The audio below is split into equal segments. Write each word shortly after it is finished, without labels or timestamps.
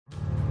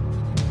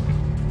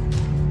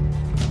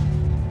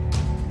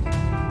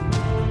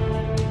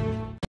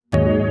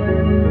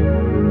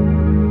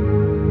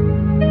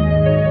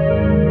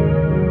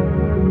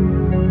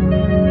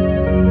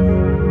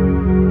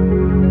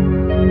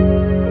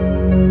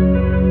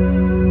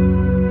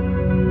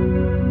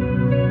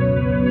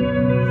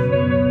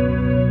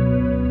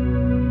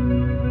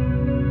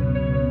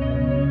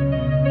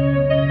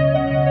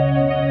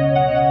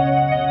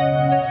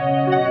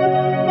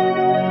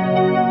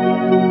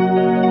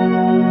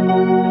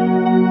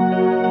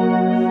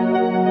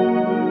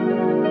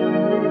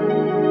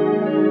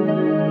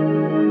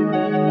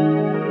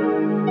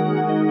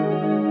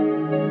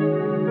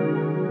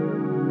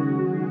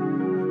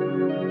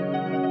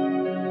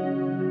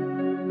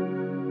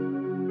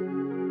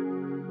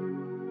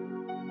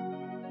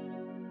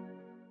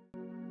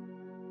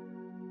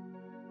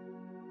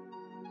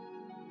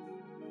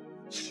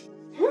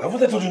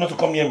Haven't I told you not to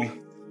come near me?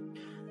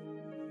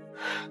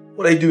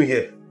 What are you doing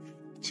here?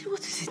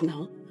 What is it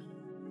now?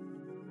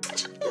 I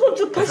just want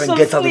to get some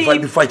get sleep.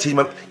 Out before I change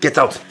my mind. Get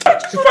out. Get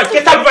out before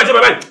I change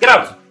my mind. Get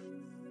out.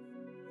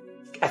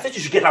 I said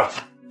you should get out.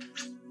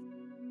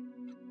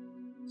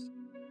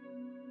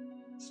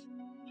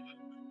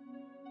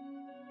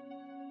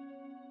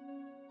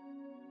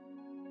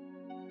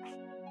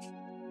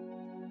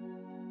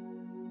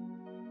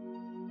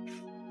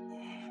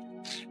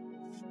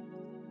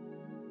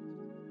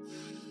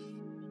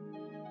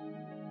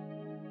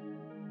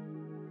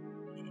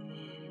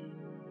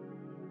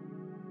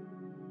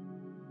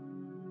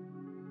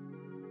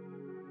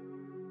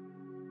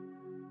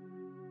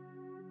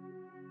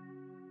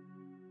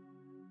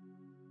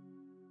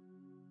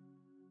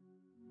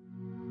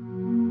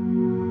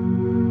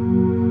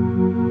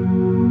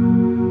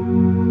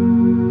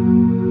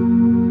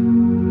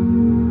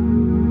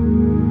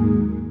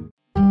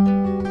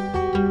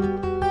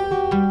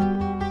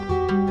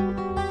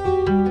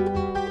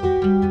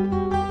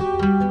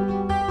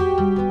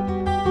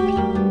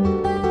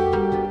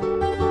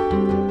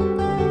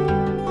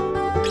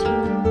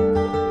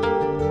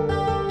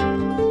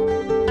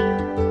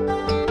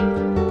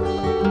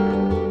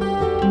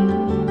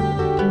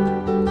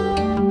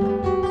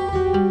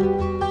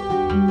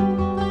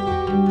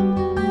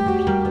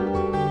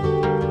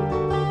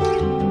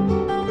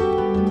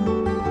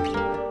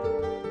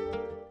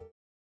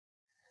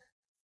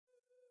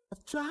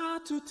 Try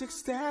to take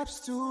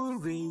steps to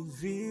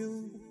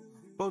reveal,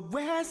 but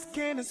words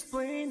can't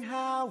explain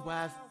how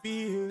I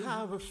feel.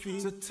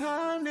 So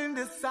turning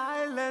the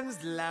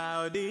silence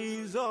loud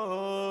is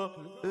all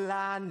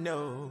I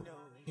know.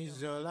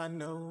 Is all I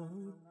know.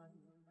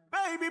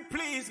 Baby,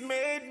 please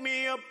make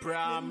me a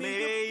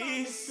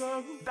promise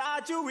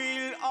that you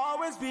will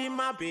always be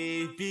my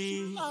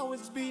baby.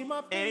 Always be my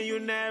baby. And you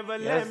never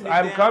let me down.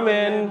 I'm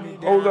coming.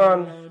 Hold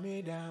on.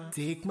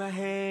 Take my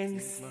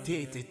hands,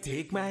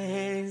 take my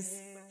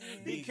hands,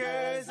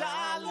 because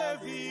I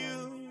love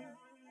you.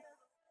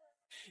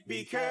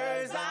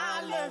 Because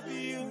I love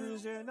you.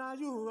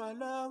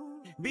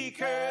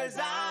 Because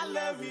I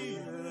love you.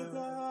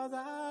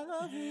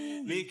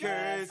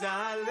 Because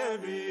I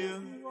love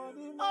you.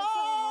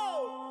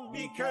 Oh,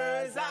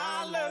 because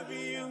I love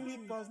you.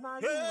 Because now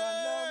you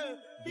love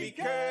me.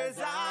 Because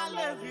I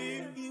love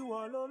you.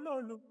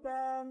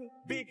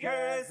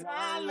 Because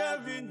I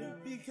love you.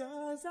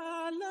 Because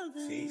I love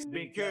you.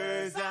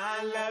 Because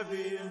I love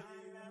you.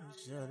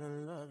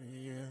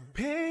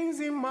 Pains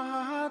in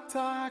my heart,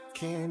 I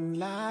can't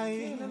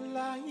lie.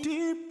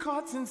 Deep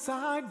cuts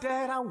inside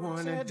that I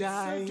wanna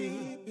die.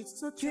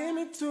 Came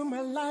into my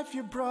life,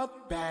 you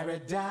brought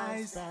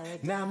paradise.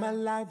 Now my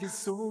life is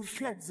so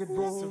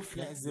flexible.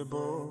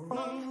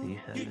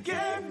 You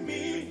gave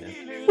me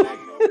healing like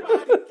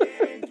nobody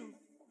can do.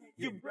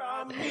 You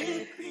brought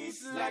me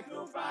peace like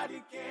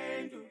nobody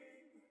can do.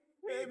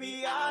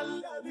 Baby, I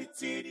love you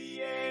to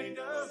the end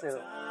of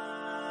time.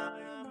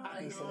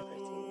 Are you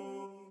celebrating?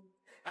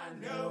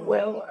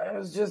 Well, I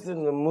was just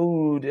in the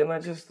mood and I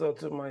just thought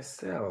to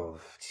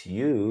myself, it's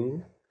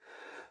you.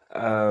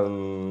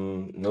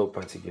 No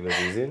particular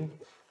reason.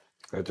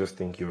 I just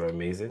think you're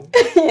amazing.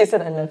 You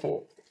said I love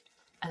you.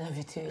 I love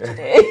you too, Jide.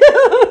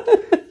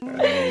 I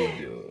know you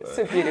do.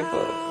 So beautiful.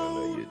 I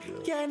know you do.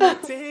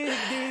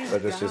 I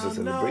just to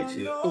celebrate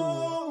you.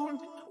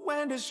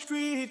 When the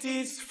street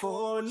is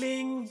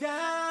falling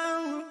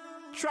down,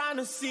 trying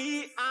to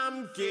see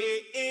I'm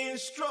getting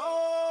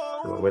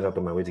strong. So I went out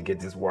of my way to get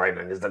this wine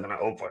and it's not gonna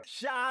open.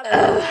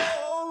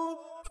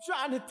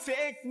 Trying to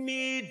take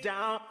me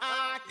down,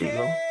 I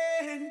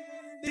can't.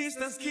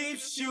 Distance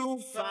keeps you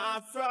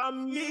far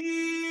from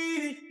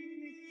me.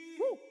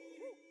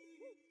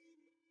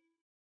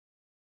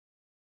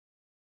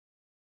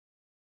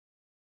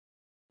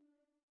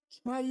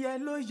 My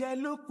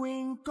yellow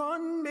queen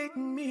can't make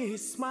me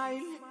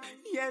smile.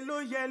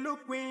 Yellow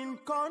queen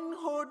can't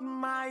hold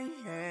my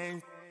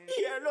hand.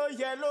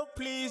 Yellow,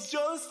 please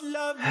just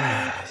love me.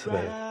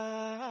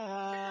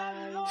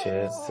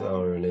 Cheers to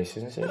our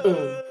relationship,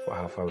 for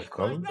how far we've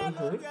come,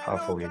 how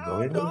far we're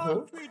going,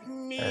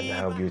 and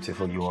how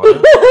beautiful you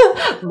are.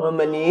 More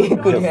money,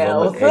 good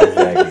health.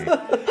 Exactly.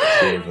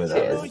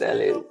 Cheers,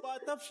 darling.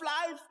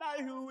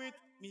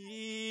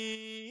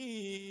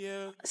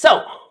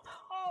 So,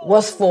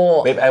 what's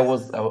for? Babe, I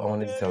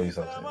wanted to tell you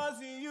something.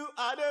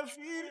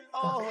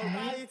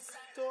 Okay.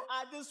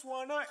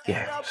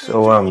 Yeah,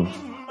 so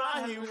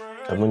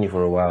I've known you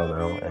for a while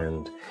now,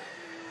 and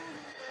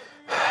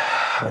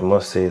I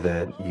must say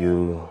that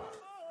you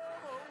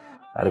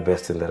are the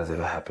best thing that has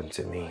ever happened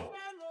to me.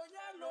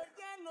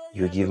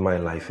 You give my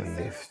life a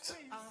lift.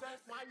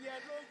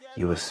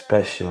 You are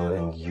special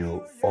and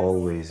you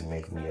always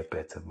make me a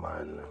better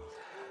man.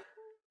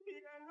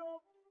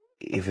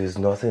 If there's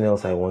nothing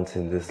else I want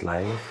in this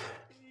life,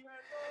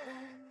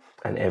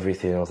 and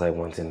everything else I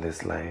want in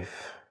this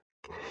life,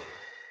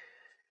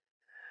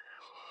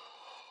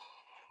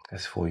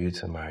 is for you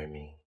to marry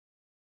me.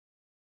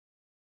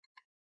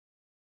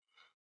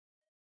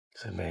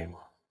 So babe,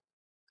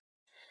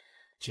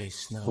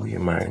 will you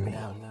marry me?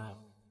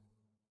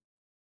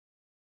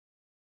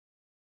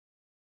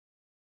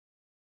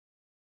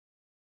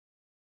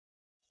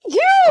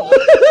 You!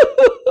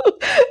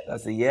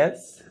 That's a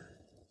yes?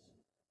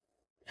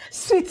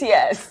 Sweet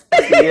yes.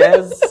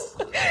 Yes?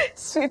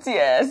 Sweet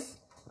yes.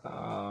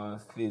 Oh,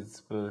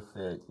 fits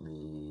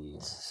perfectly.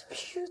 It's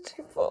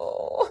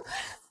beautiful.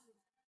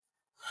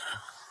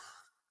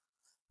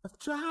 I've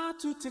tried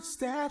to take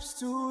steps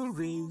to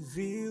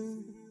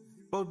reveal,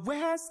 but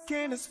words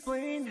can't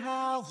explain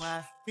how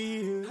I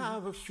feel.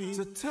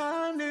 So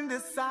turn in the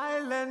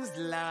silence,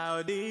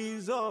 loud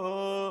is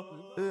all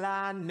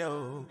I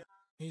know.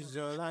 Is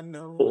all I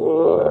know.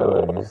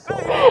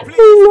 Baby,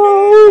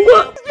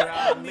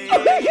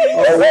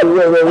 please make me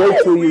a promise. Wait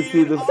till you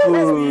see the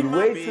food.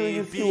 Wait till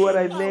you see what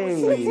I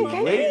made.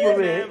 Wait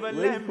for it.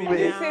 Wait for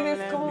it. See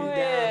this coming.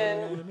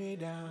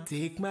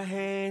 Take my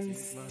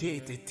hands,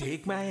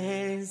 take my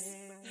hands,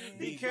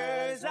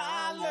 because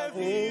I love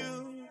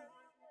you.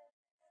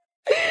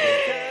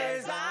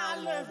 Because I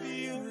love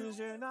you.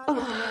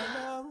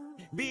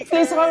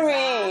 Please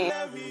hurry.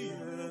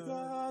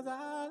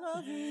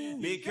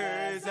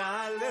 Because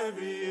I love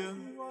you.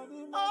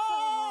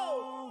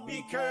 Oh,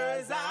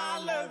 because I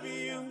love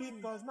you.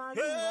 Because I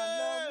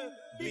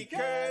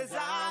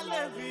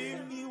love you.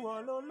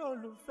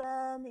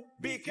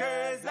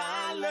 Because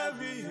I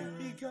love you.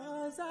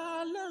 Because I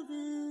love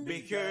you.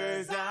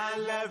 Because I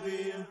love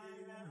you.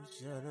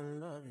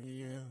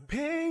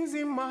 Pains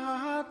in my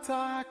heart,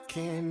 I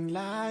can't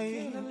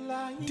lie.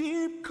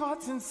 Deep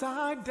cuts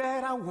inside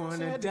that I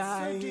wanna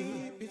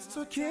die.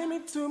 So came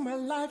into my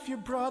life, you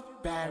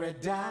brought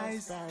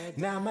paradise.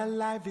 Now my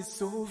life is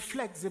so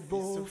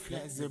flexible,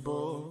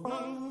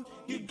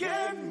 You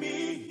gave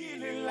me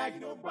healing like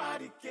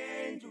nobody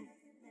can do.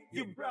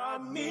 You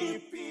brought me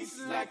peace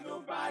like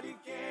nobody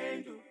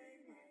can do.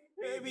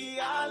 Baby,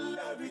 I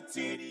love you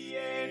till the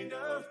end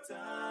of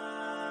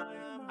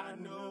time. I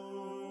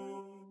know.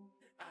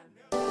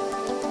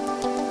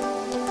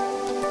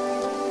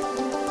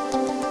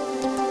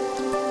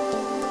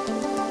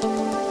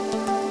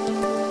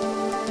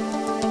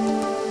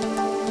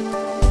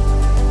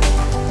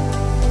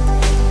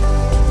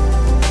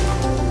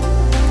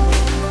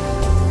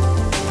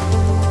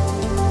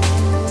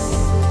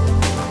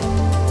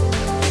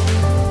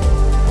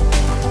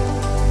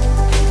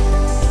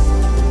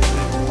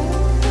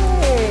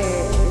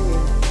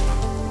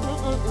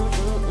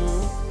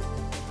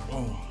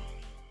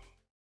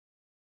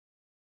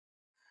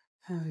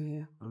 How are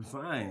you? I'm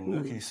fine.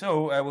 Okay,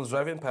 so I was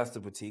driving past the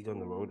boutique on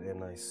the road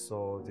and I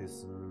saw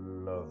this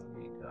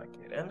lovely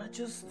jacket. And I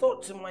just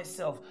thought to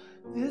myself,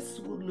 this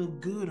would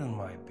look good on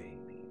my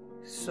baby.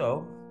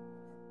 So,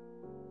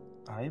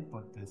 I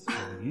bought this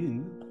for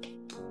you.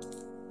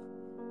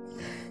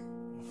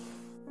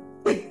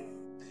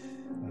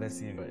 Let's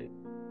see if I...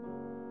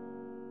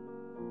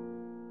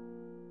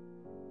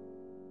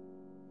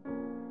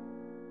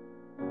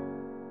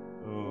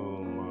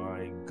 Oh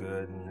my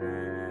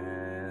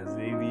goodness.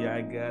 Baby,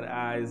 I got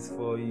eyes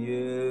for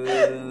you.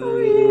 Oh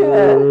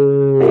yeah.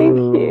 Thank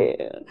you.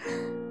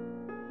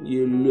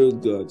 You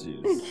look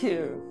gorgeous. Thank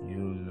you. You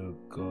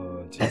look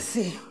gorgeous. Let's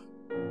see.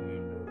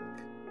 You look...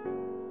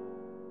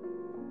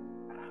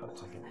 I have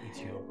to eat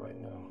you up right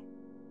now.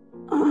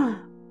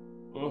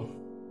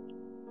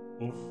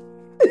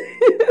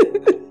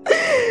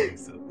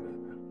 So good.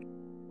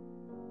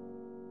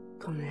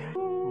 Come here.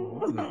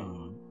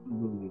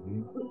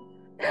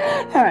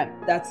 All right,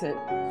 that's it.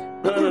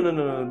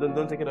 No.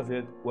 Don't take it off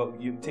yet. Well,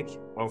 you take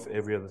off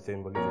every other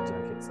thing, but leave the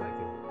jacket so I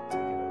can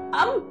take it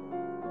off.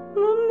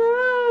 No.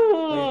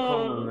 Hey,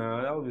 come on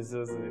now. That would be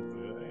so sweet.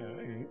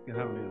 You can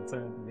have a little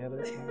time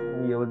together.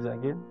 Yellow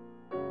jacket.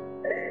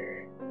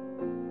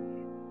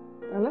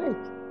 I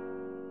like.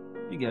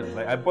 You get it.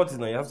 Like, I bought it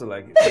now. You have to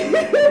like it. I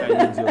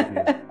need you up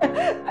here.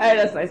 Alright,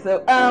 that's nice. So,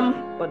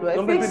 what do I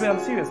Don't fix? baby, I'm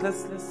serious.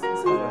 Let's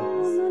have like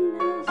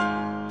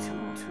two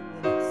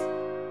minutes.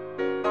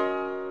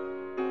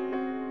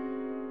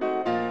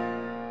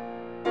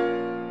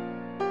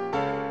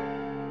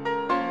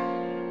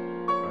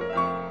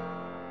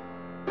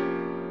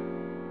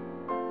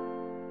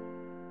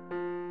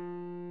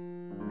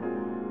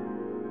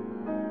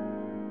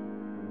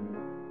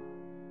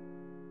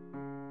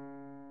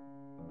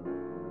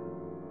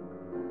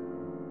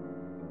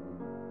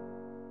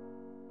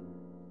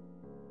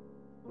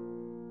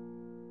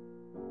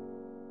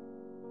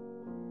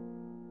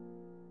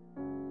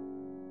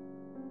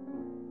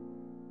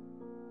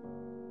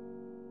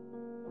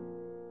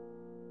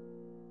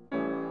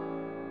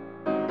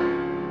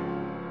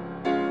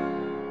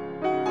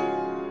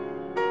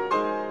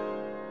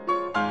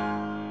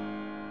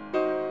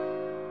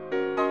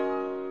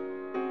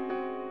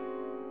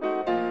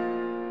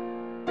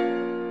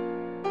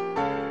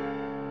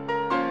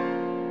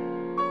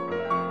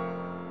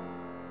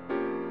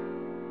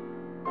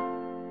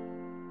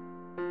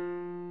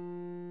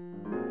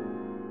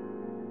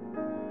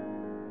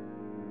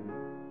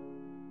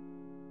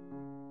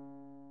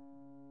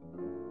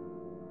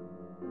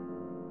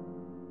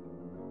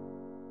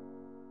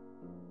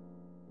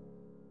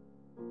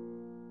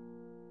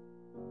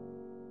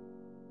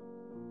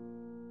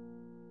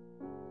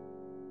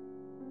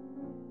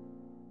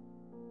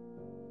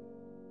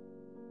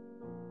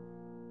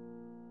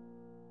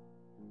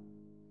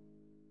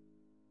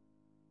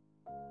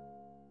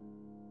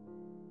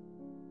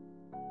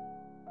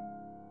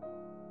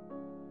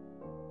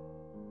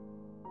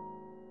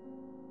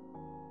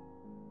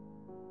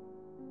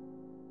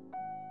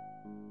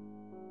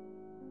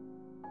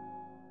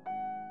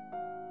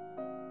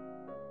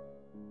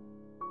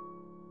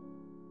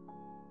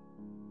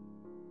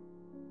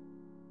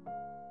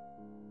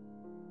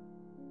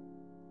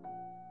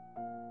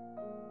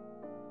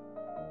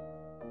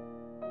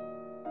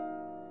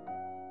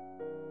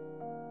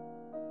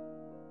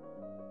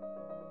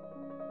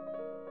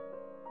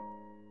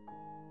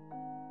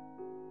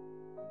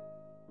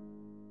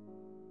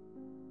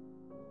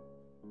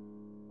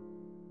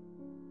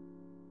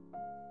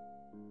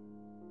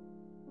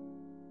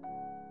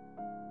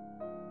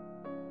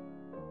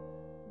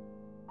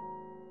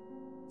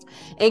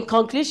 In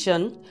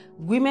conclusion,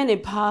 women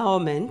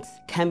empowerment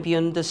can be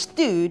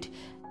understood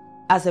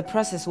as a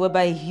process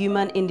whereby a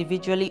human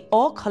individually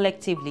or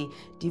collectively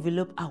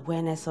develop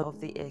awareness of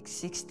the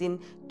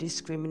existing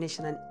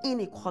discrimination and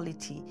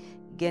inequality,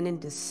 gaining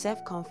the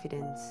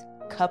self-confidence,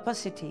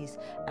 capacities,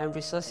 and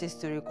resources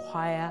to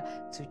require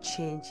to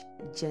change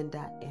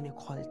gender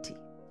inequality.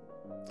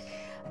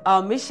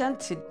 Our mission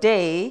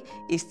today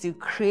is to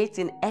create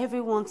in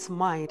everyone's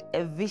mind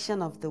a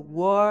vision of the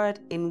world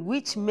in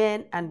which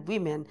men and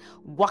women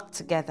work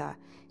together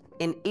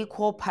in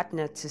equal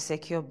partner to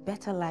secure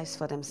better lives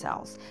for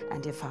themselves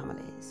and their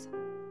families.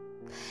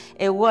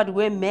 A world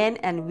where men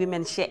and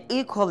women share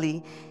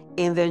equally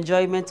in the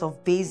enjoyment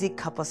of basic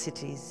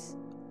capacities.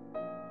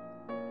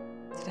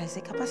 Did I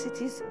say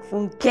capacities?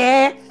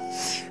 Okay.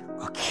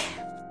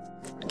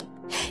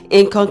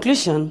 In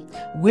conclusion,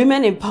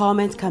 women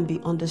empowerment can be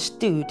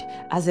understood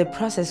as a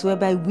process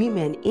whereby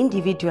women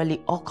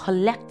individually or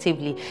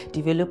collectively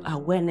develop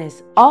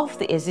awareness of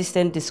the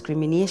existing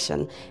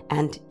discrimination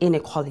and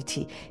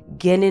inequality,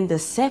 gaining the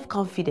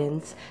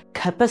self-confidence,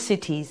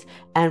 capacities,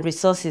 and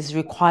resources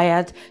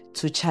required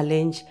to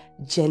challenge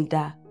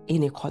gender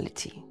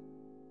inequality.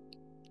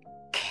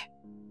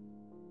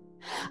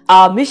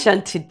 Our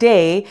mission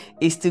today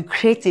is to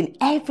create in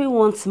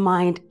everyone's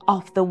mind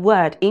of the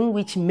world in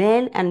which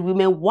men and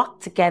women work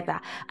together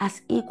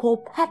as equal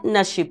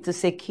partnership to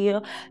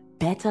secure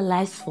better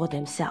lives for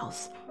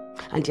themselves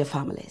and their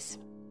families.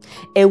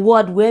 A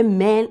world where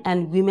men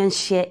and women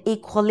share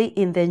equally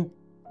in the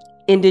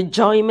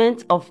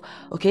enjoyment of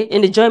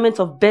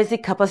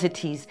basic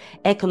capacities,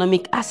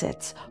 economic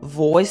assets,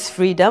 voice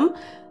freedom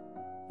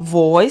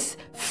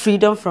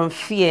from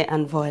fear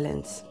and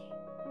violence.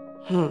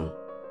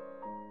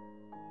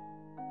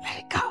 Let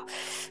it go.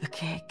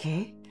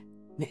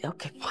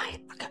 Okay, fine.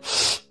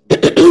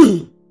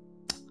 Okay.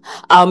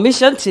 Our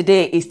mission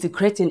today is to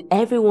create in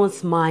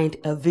everyone's mind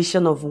a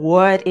vision of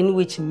world in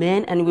which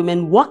men and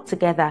women work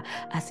together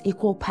as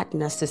equal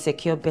partners to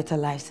secure better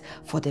lives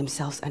for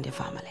themselves and their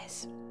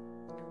families.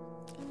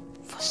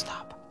 Full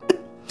stop.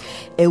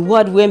 A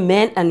world where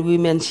men and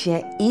women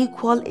share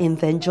equal in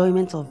the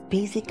enjoyment of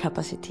basic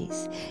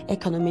capacities,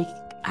 economic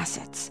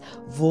assets,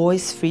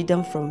 voice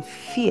freedom from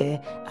fear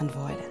and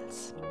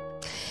violence.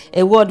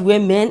 A world where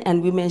men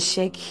and women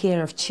share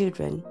care of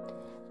children,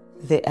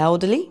 the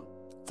elderly,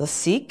 the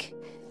sick,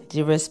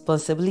 the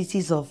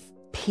responsibilities of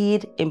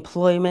paid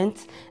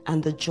employment,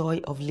 and the joy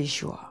of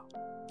leisure.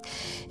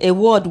 A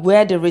world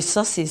where the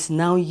resources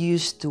now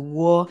used to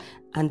war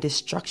and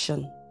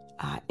destruction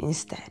are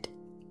instead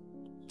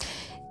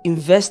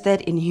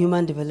invested in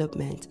human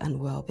development and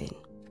well-being.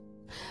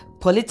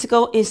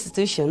 Political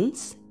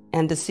institutions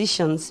and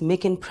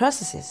decision-making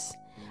processes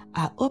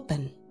are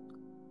open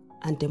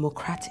and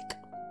democratic,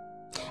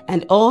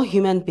 and all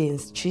human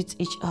beings treat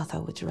each other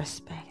with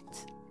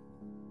respect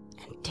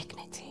and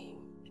dignity.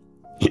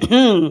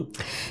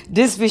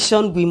 This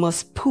vision we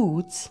must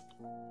put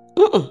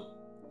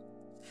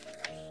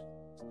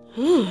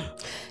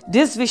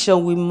this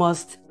vision we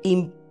must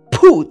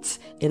input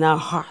in our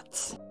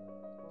hearts.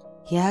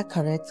 Yeah,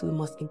 correct. We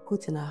must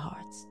input in our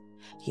hearts.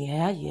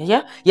 Yeah.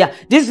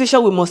 This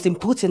vision we must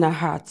input in our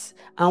hearts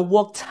and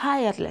work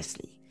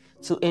tirelessly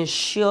to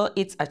ensure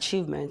its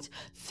achievement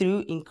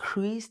through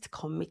increased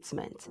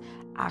commitment,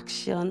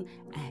 action,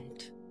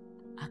 and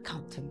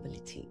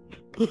accountability.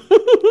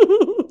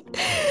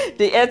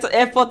 The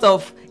effort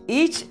of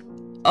each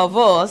of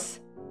us,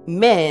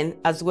 men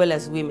as well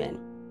as women,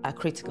 are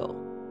critical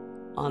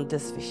on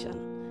this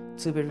vision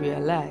to be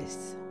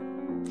realized.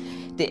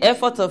 The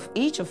effort of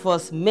each of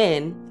us,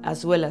 men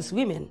as well as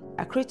women,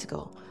 are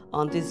critical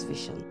on this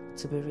vision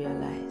to be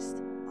realized.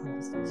 On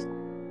this vision.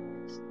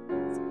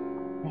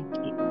 Thank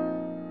you.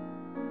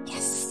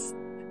 Yes.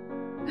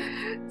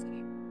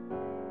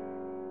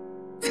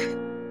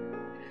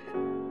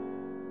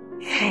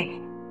 Hey,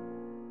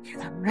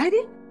 I'm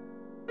ready.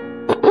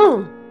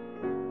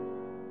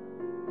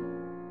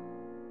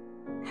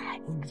 I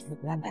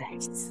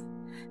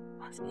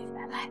must be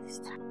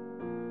realized.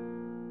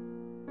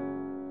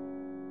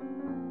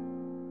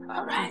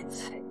 All right,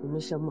 the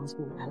mission must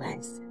be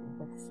realized.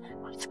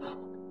 Let's go.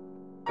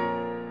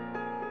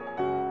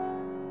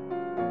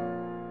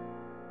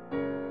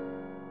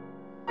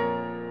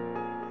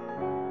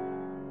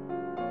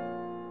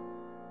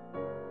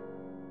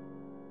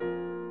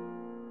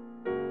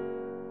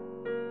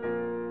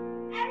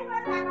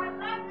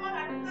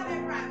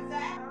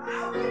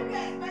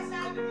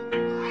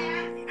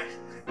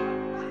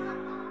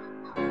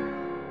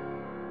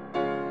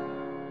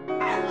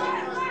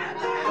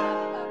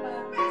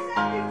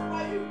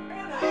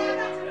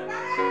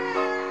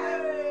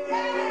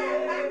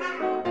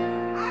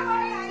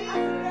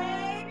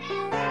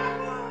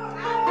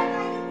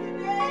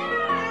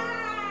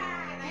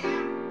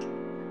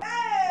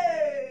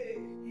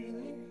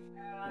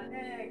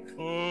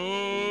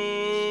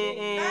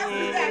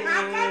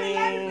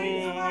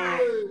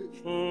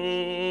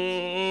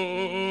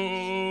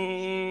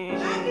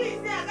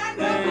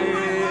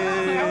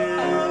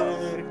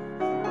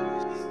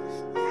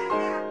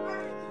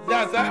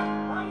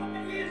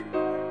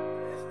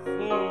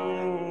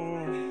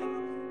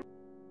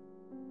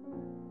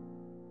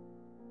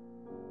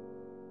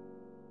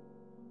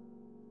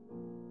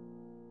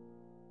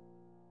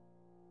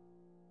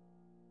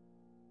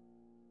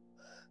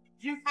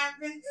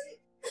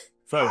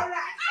 Sorry.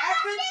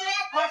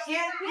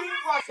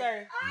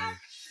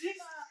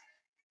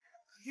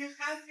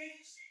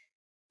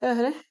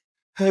 Sorry.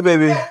 Hey,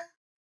 baby.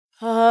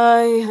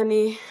 Hi,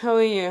 honey. How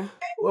are you?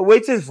 We're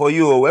waiting for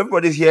you.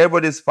 Everybody's here.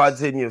 Everybody's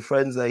partying. Your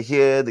friends are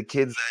here. The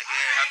kids are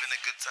here having a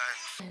good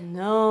time.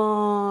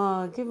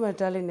 No, give my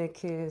darling a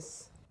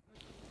kiss.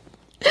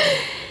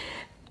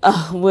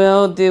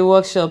 Well, the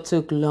workshop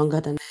took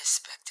longer than I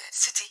expected.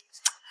 Sweetie,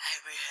 I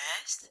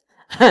rehearsed.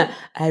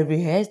 I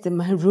rehearsed in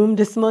my room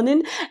this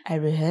morning. I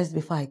rehearsed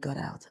before I got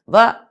out.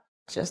 But,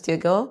 just your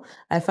girl,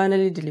 I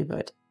finally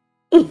delivered.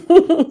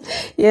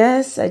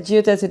 Yes, I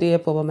jilted to the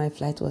airport, but my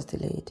flight was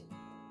delayed.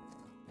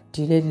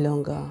 Delayed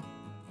longer.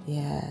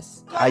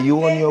 Yes. Are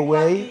you on your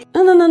way?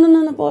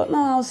 No, but no,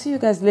 I'll see you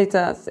guys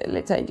later in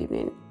the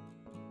evening.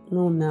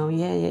 No,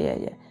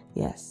 yeah.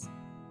 Yes.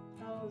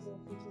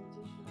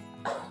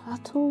 I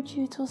told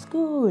you it was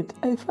good.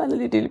 I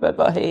finally delivered,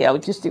 but hey, I'll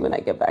just do when I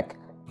get back.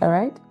 All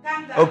right?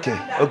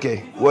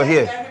 Okay. We're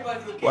here.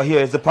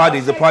 It's the party.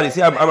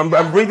 See,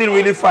 I'm breathing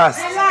really fast.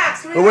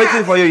 Relax. We're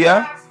waiting for you,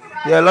 yeah?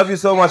 Yeah, I love you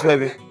so much,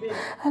 baby.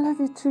 I love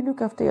you too.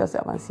 Look after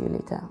yourself and see you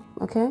later.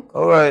 Okay?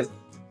 All right.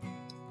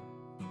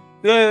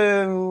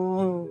 Yeah.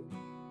 All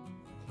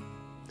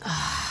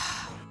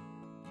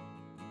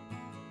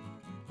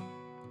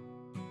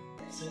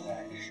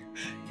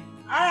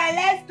right,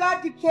 let's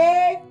cut the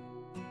cake.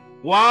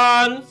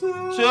 1, 2,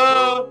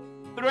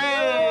 3.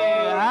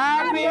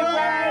 Happy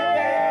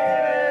birthday!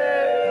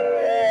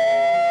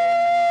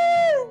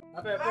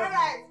 All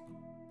right,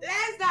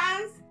 let's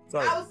dance.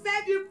 Sorry. I will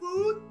serve you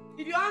food.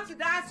 If you want to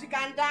dance, you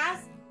can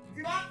dance. If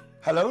you want,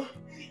 Hello?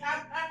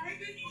 I'm bringing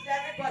food to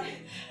everybody.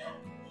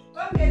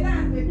 Okay,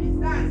 dance, baby.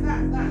 Dance.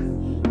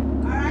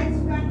 All right,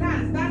 you can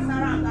dance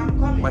around. I'm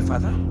coming. My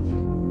father?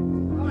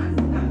 Come on,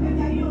 sit down.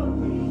 Baby, are you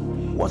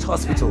okay? What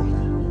hospital?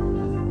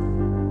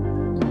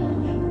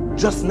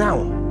 Just now?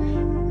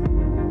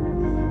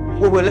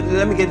 Wait,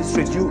 let me get this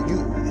straight.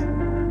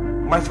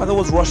 My father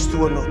was rushed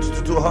to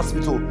a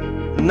hospital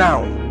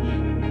now.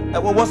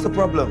 What's the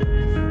problem?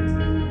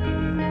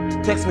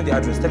 Text me the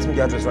address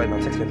right now.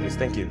 Text me, please.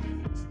 Thank you.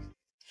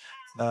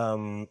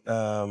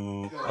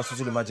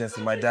 Hospital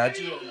emergency, my dad.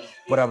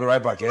 But I'll be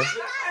right back, eh?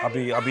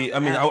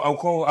 I'll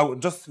call, I'll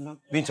just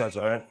be in charge,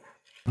 all right?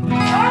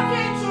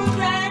 Okay,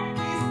 children,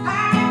 it's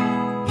time.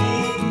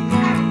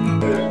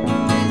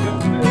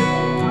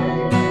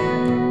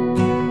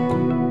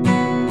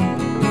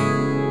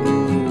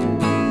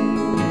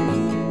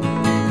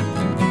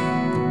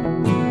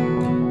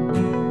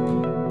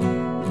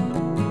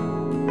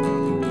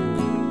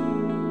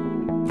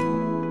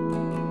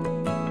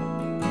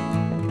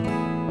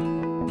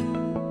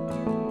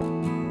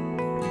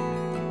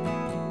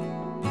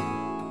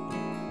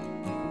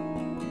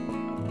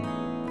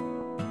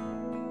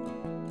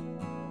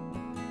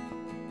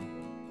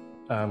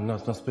 No,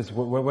 please.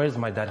 Where is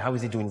my dad? How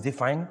is he doing? Is he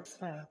fine?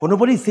 Fine. But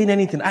nobody's saying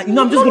anything. I'm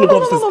just going to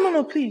go upstairs.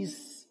 No,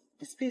 please.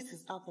 The space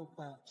is out of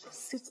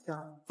Just sit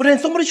down. But then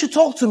somebody should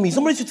talk to me.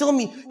 Somebody should tell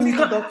me.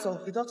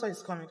 The doctor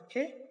is coming,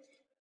 okay?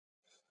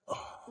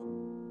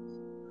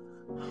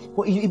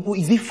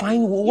 Is he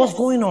fine? What's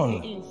going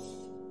on?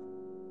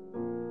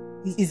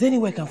 Is there any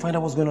way I can find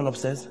out what's going on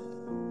upstairs?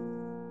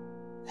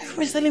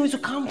 Everybody's telling me to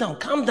calm down.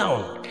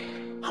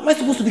 How am I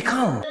supposed to be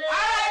calm?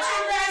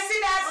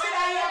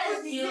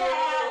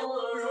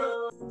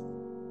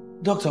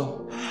 Doctor,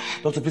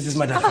 please, this is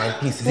my dad fine.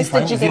 Please, is he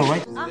fine? Is he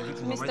alright?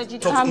 Mr.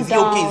 Jide, calm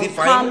down. Okay? Is he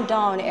fine? Calm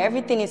down.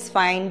 Everything is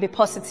fine. Be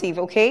positive,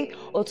 okay?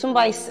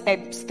 Otumba is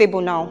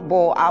stable now,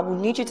 but I will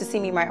need you to see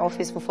me in my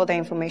office for further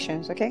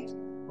information, okay?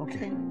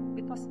 Okay.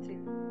 Be positive.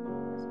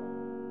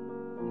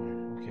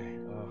 Okay.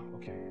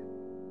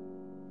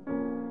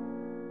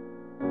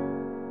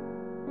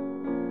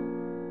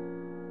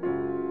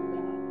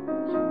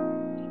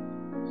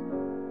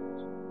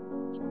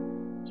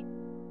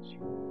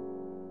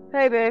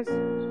 Hey, babes.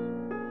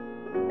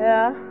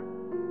 Yeah.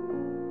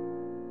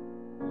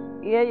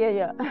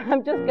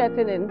 I'm just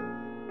getting in.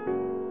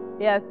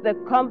 Yes,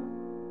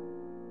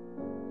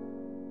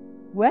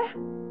 Where?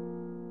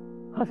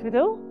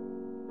 Hospital?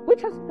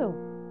 Which hospital?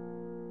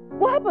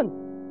 What happened?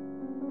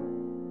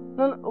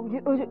 No,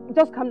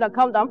 just calm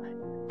down.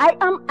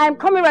 I'm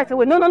coming right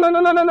away. No,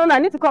 I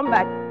need to come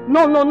back.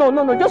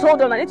 No, just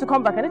hold on. I need to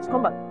come back.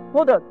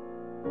 Hold on.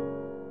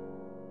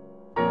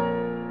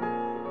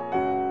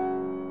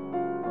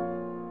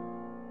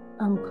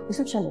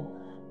 Essentially,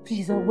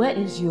 please, where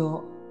is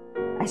your...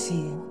 I see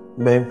you.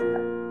 Babe.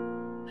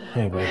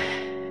 Hey, babe.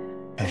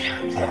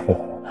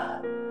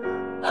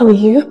 How are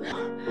you?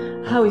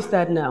 How is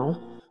that now?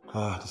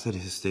 They said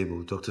he's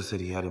stable. Doctor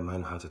said he had a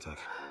minor heart attack.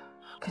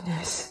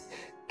 Goodness.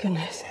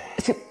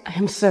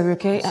 I'm sorry,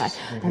 okay?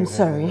 I'm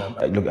sorry.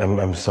 Look,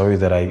 I'm sorry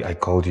that I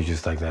called you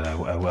just like that.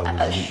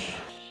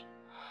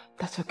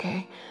 That's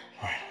okay.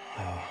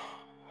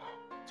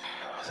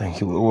 Thank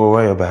you.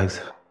 Where are your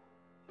bags?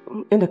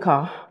 In the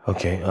car.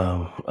 Okay,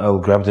 I'll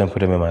grab them, put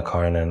them in my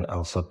car, and then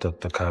I'll sort the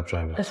cab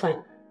driver. That's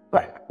fine.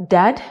 Right.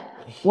 Dad,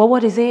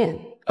 what is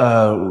in?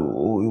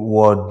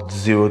 Ward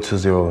 020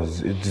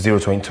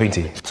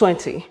 020.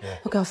 20. Yeah.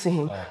 Okay, I'll see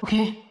him.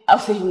 Okay, I'll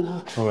see him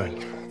now. All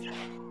right.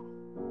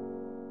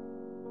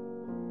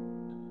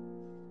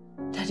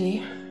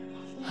 Daddy,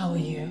 how are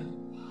you?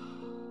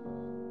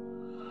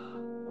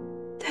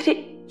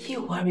 Daddy,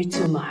 you worry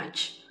too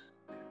much.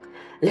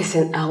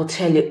 Listen, I'll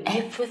tell you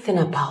everything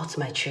about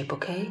my trip,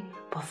 okay?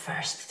 But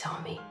first, tell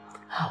me,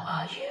 how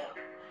are you?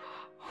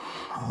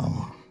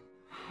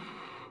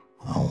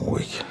 I'm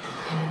weak.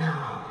 I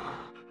know.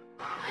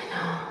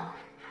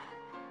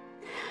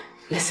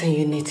 Listen,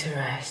 you need to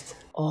rest.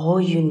 All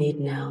you need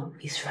now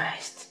is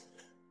rest.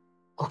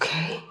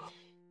 Okay?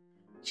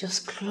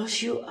 Just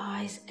close your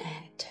eyes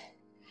and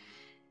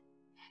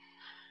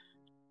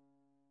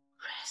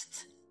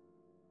rest.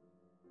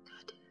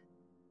 Good.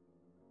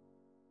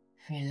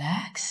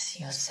 Relax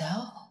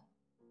yourself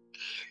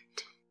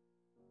and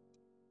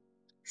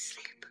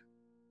sleep.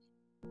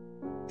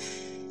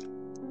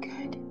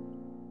 Good.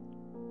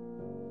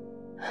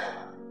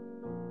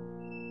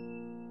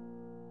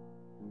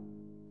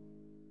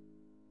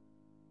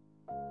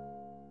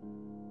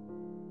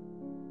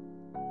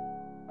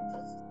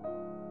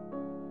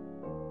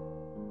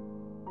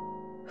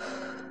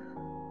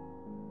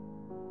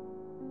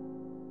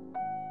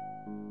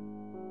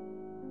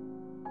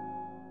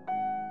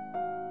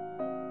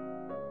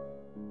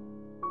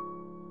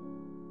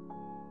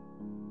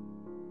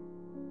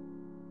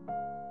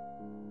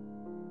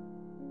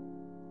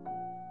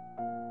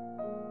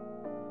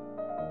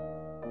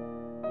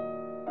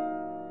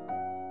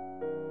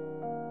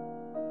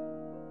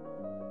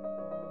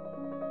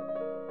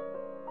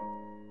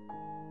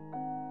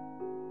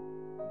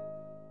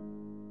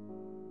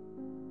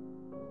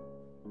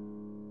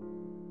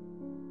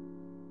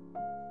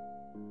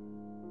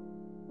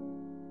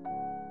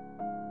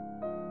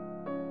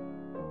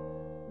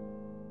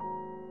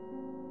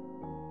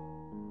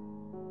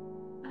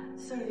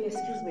 Sorry,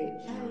 excuse me.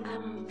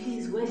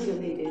 Please, where's your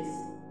ladies?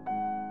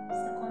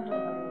 Second door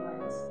by the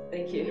right.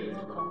 Thank you.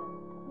 Welcome.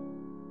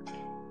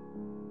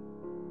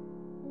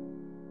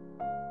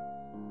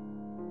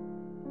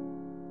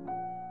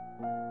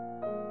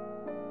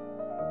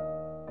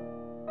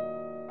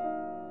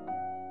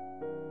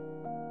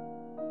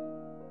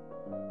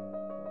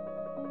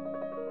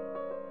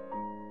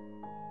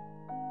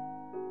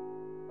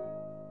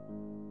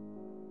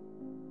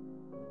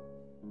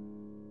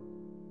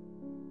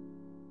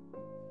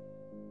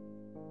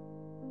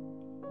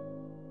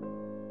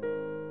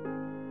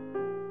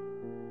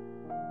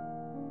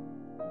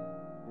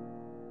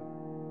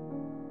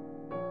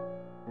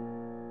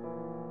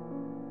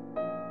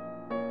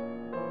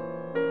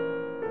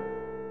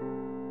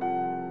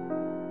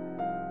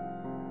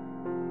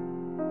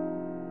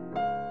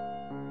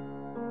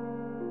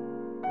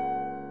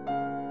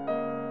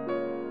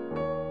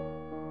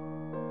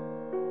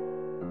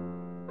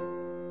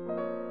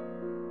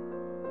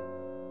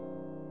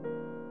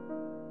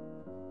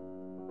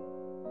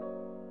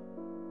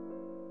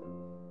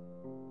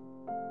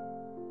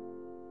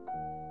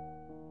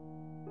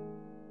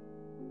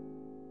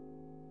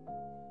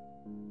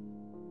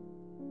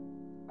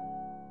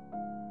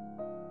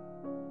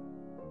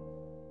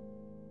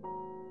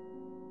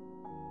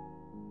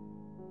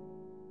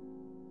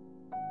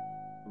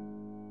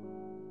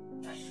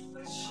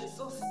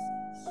 Jesus,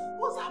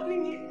 what's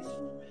happening here?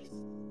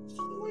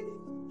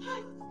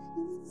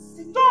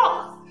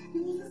 Stop!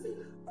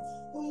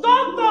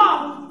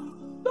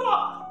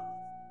 Stop!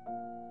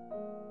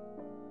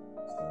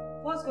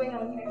 What's going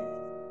on here?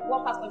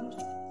 What happened?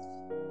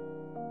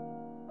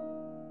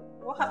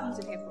 What happened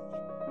to him?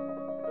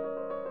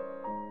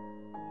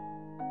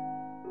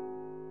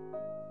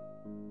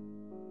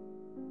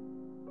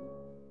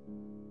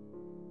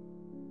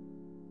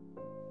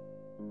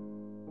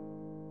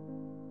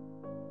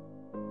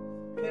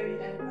 Very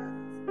elegant.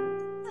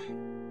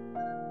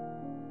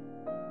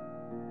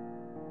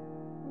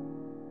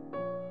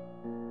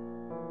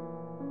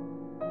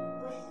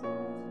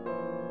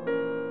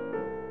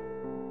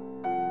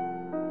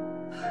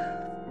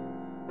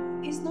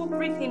 He's not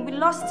breathing. We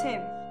lost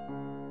him.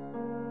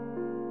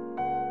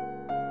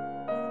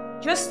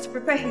 Just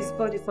prepare his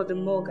body for the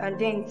morgue and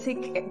then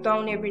take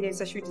down every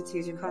necessary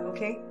details you can,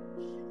 okay?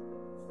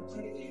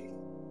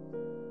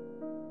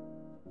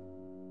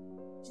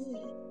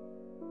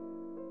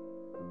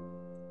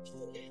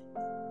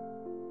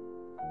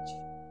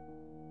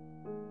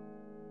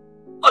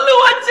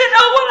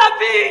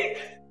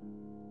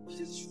 What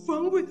is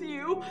wrong with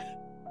you?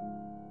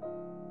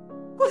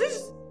 What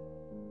is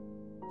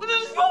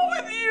wrong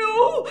with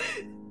you?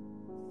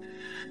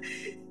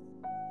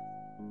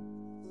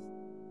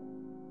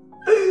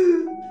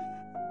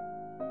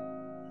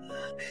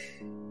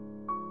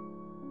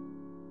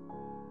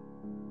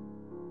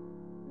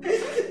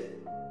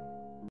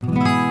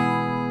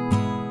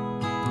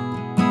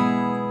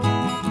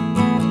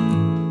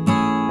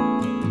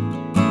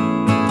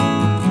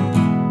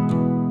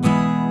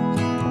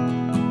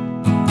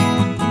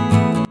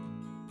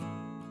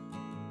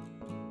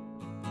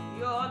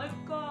 You're the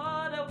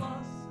God of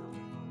awesome.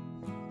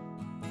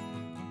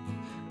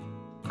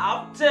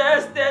 I've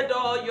tested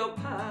all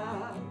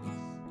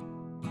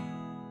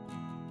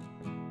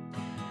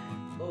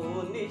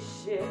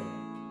Onishe,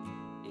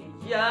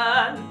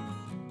 Iyan,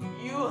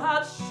 you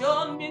have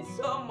shown me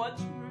so much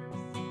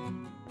mercy,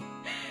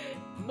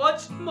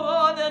 much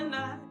more than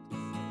I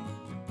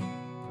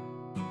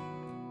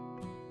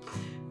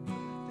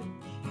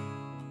deserve.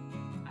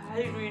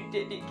 I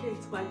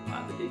rededicate my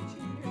family to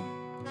you.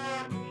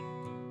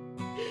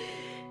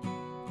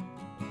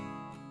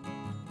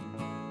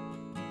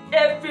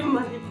 Every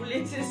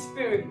manipulating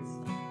spirit,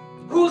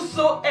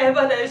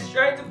 whosoever that is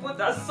trying to put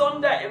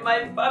asunder in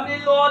my family,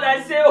 Lord,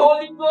 I say,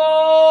 Holy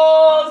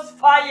Ghost,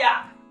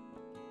 fire.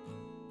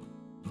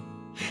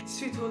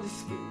 Sweet Holy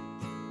Spirit,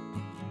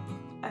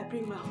 I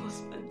bring my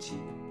husband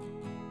Jide.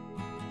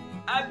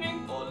 I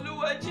bring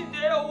Oluwa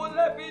Jide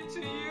Owolabi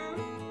to you.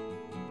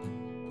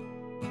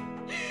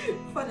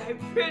 Father, I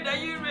pray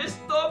that you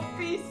restore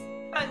peace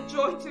and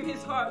joy to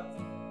his heart.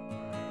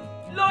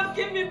 Lord,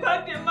 give me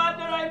back the man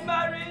that I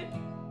married.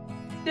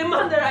 The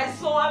man that I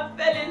saw and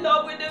fell in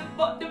love with,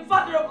 the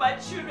father of my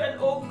children,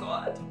 oh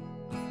God.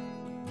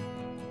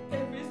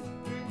 Every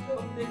spirit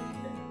of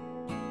laziness,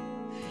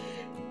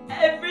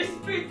 every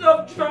spirit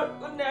of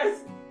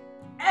drunkenness,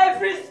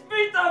 every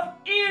spirit of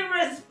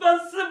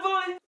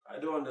irresponsibility. I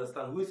don't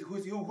understand. Who's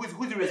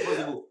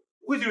irresponsible?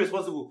 Who's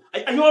irresponsible?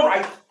 Are you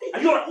alright?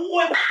 Are you alright?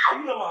 Are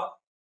you normal?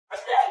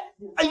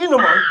 Are you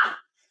normal?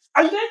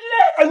 Are you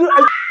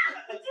alright?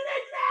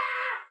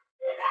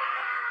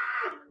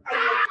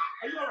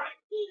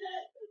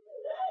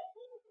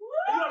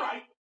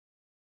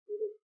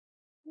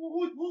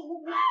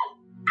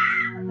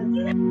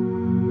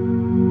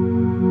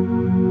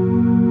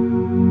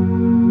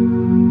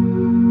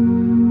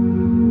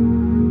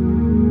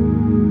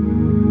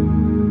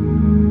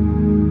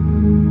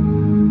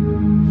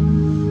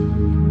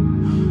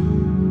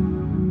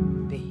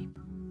 Babe,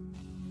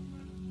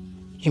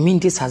 you mean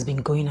this has been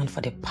going on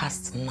for the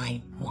past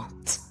 9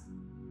 months?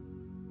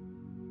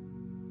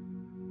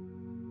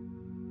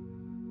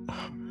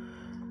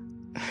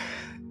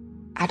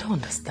 I don't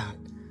understand.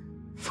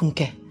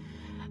 Funke,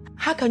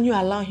 how can you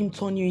allow him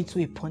turn you into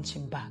a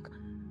punching bag?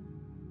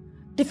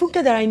 The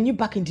Funke that I knew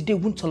back in the day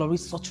wouldn't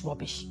tolerate such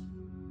rubbish.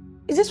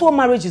 Is this what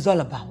marriage is all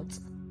about?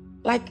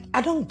 Like,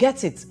 I don't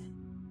get it.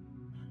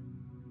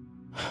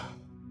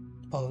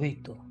 But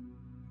wait though.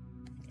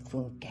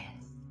 Funke,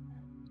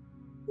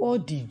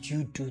 what did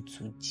you do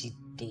to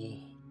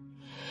Jide?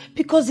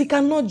 Because he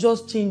cannot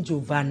just change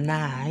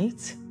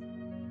overnight.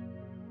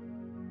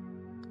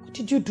 What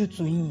did you do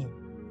to him?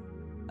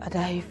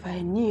 Ada, if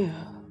I knew,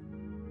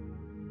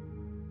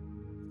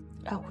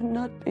 I would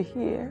not be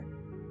here.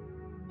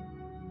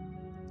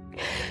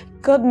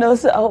 God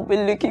knows I'll be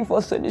looking for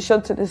a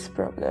solution to this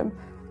problem.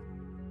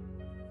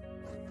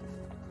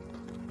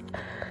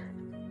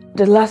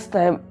 The last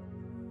time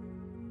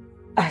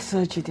I saw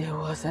Jide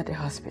was at the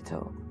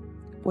hospital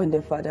when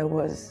the father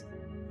was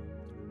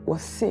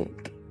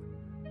sick.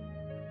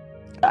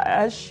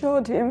 I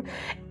assured him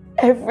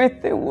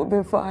everything would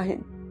be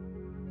fine.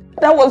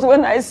 That was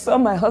when I saw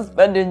my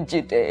husband in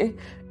Jide.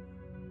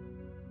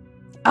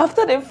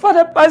 After the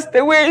father passed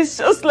away, it's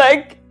just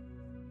like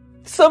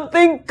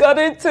something got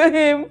into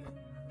him.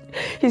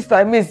 He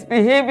started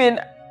misbehaving.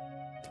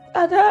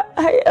 And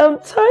I am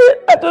tired.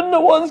 I don't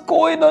know what's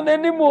going on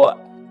anymore.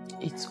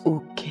 It's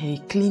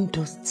okay. Clean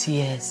those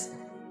tears.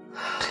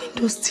 Clean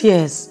those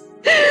tears.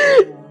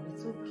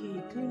 It's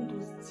okay. Clean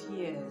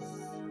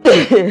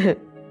those tears.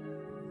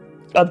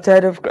 I'm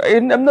tired of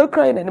crying. I'm not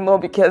crying anymore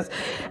because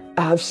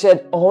I have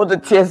shed all the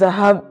tears. I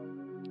have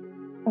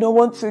no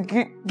one to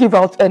give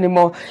out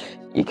anymore.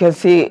 You can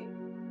see.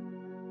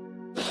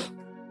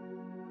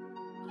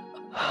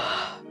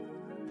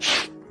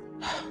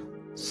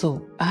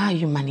 So, how are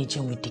you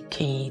managing with the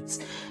kids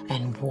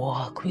and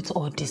work with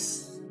all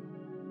this?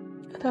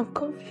 I'm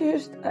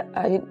confused.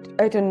 I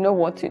don't know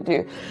what to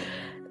do.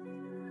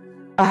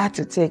 I had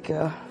to take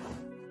a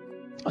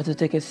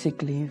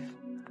sick leave.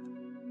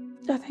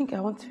 I think I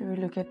want to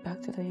relocate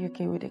back to the UK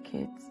with the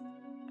kids.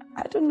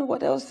 I don't know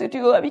what else to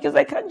do because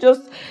I can't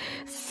just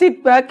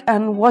sit back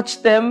and watch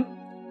I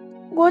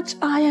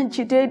and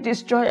Jide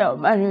destroy our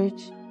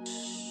marriage.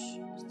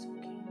 It's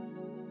okay.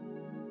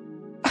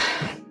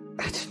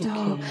 I don't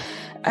know.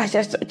 I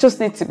just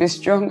need to be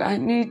strong. I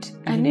need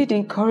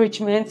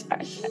encouragement.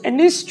 I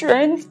need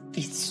strength.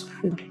 It's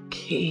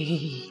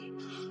okay.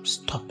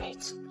 Stop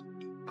it.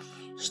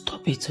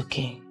 Stop it,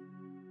 okay?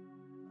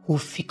 We'll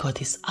figure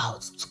this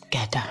out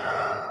together.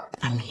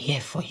 I'm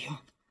here for you.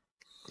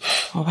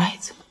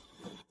 Alright?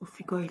 We'll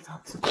figure it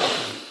out together.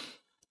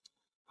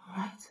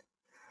 Alright?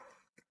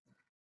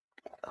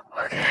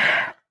 Okay.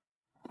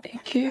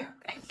 Thank you.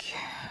 Thank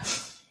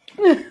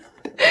you.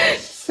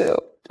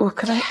 So, what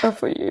can I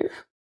offer you?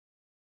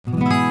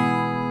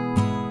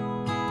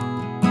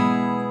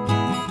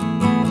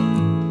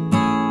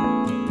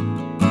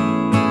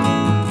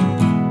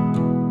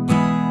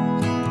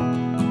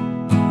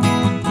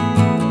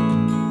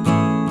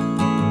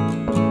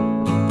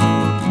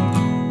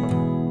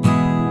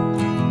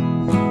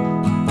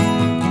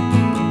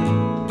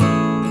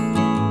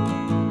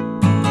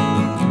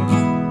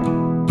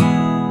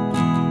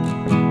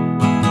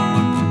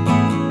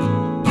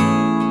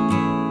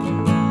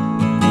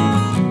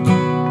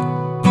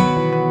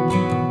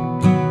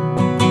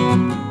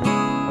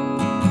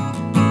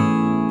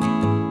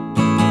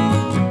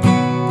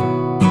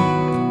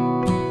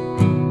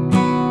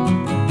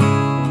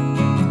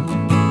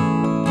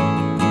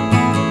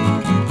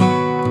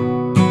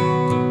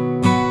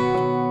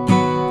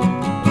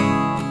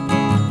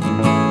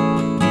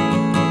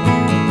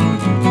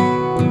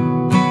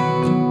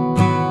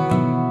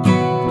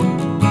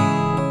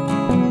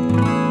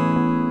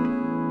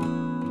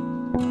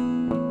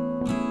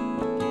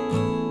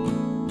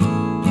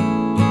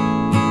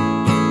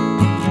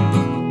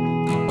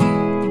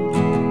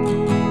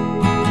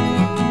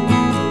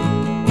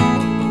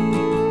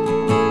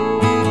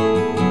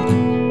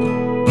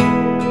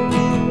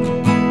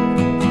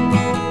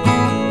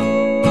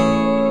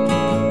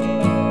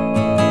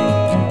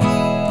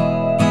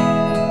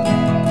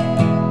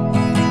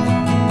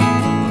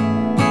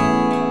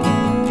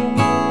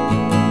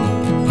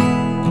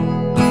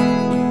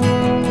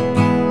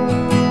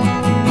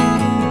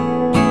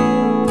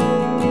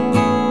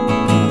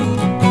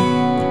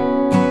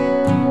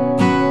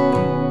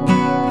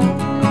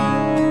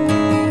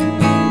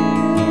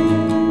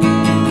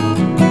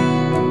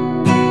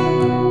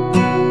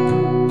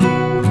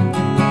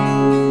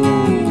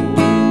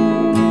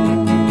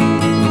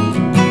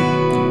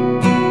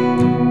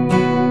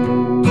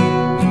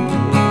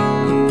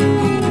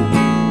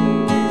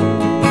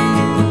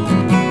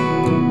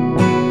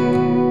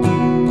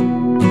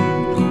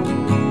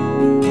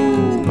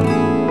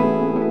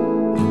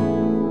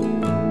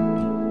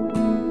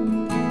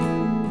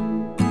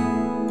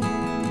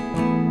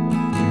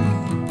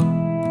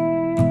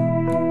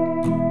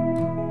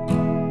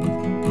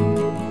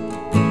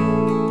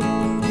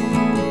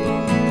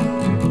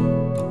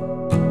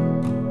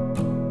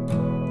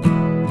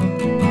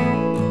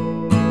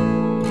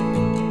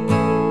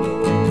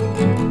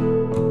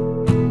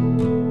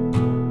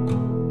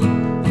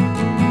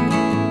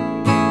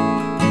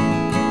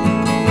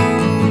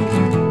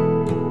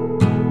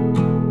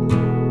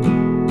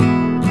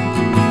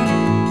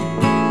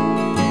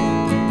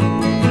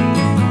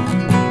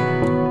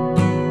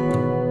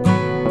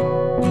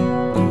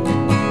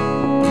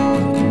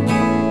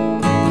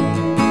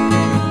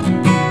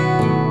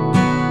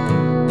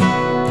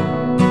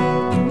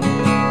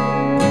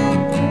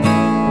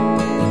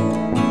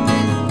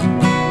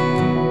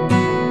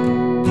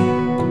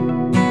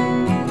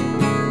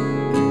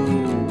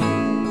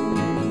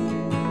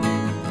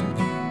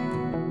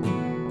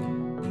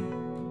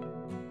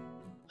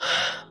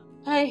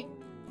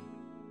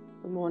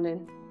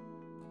 morning.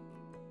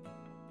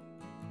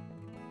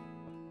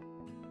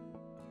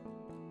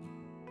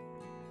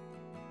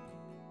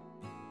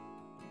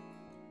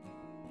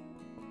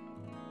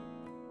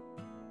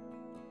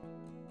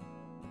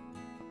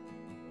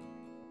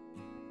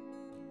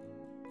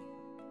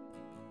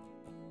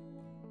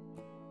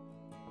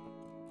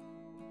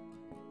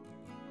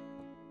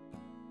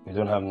 You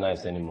don't have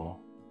knives anymore.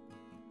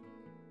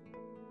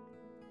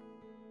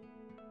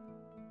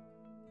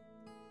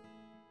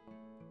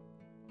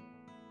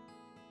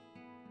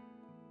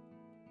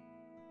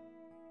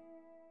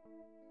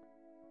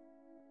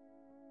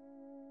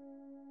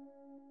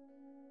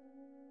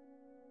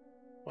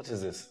 What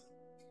is this?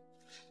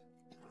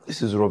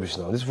 This is rubbish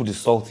now. This food is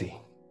salty.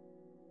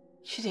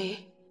 Jide,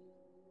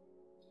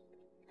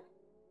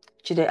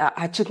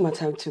 I took my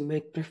time to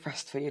make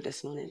breakfast for you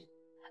this morning.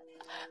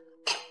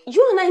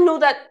 You and I know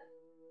that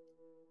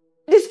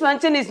this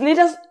plantain is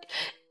neither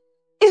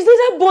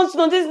burnt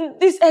nor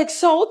this egg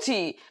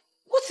salty.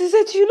 What is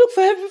it? You look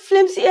for every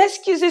flimsy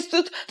excuses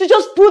to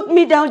just put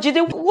me down,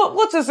 Jide.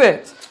 What is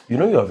it? You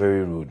know you are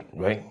very rude,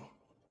 right?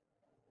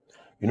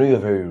 You know you're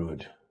very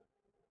rude.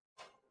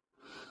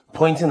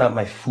 Pointing at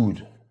my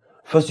food.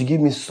 First you give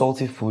me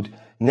salty food.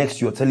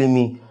 Next you're telling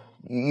me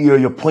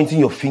you're pointing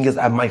your fingers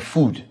at my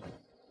food.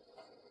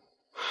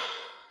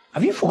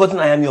 Have you forgotten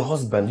I am your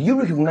husband? Do you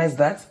recognize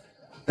that?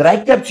 That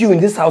I kept you in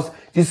this house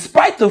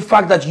despite the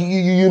fact that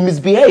you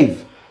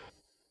misbehave?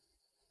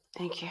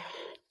 Thank you.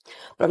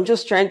 But I'm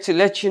just trying to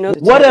let you know.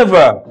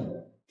 Whatever!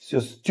 It's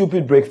your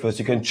stupid breakfast.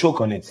 You can choke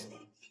on it.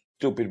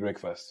 Stupid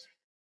breakfast.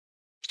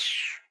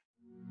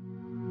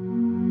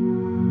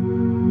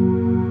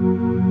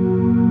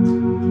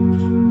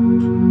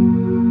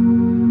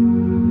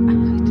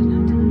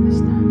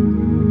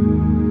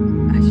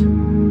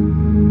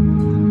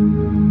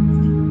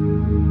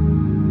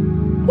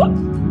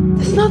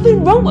 There's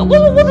nothing wrong with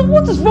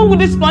what is wrong with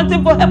this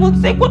plantain, for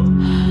heaven's sake? What?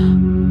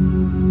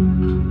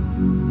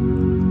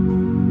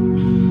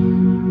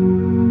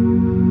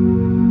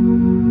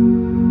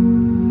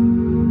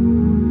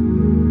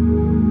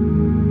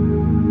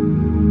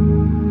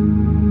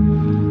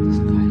 This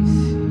guy is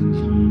sick.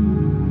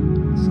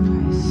 This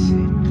guy is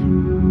sick.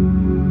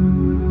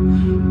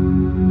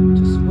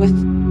 Just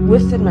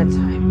wasted my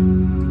time.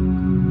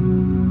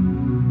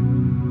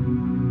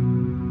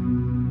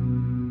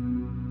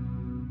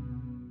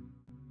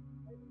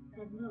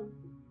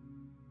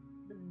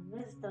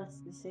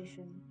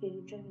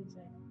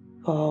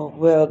 Oh,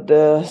 well,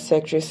 the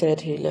secretary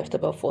said he left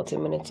about 40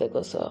 minutes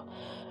ago, so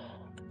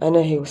I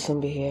know he will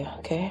soon be here,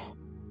 okay?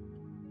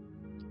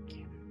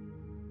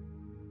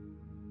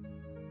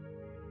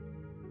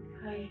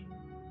 Hi.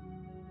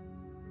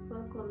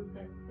 Welcome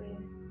back.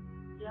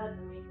 Yeah,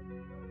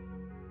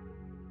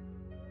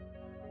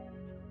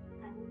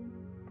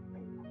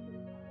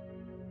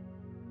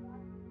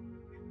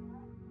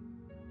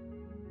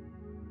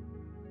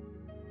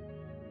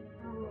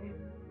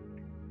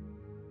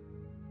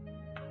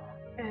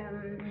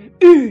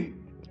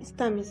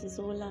 Mr. Mrs.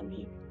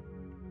 Olami.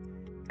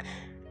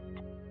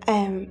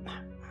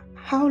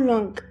 How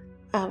long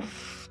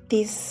have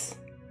this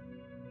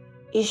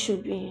issue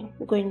been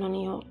going on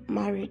in your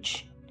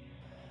marriage?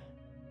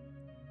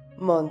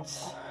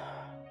 Months.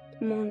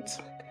 Months.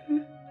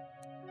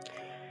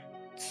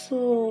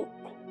 So,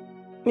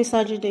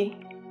 Mr. Jide,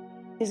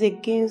 it's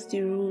against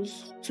the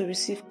rules to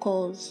receive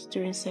calls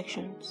during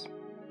sections.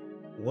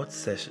 What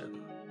session?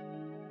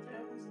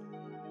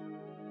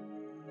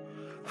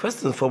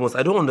 First and foremost,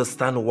 I don't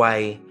understand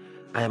why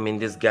I am in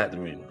this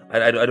gathering.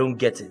 I don't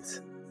get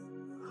it.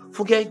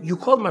 Forget, you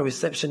called my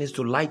receptionist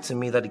to lie to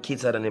me that the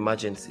kids had an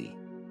emergency.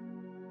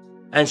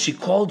 And she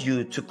called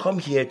you to come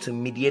here to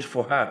mediate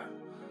for her.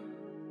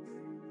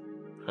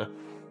 Huh?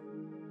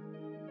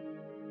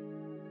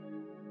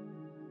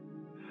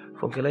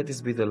 Funke, let this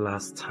be the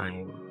last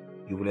time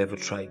you will ever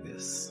try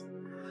this.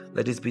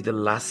 Let this be the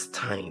last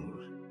time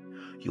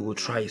you will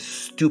try a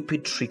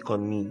stupid trick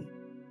on me.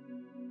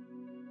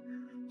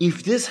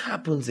 If this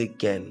happens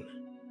again,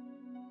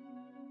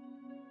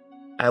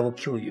 I will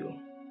kill you.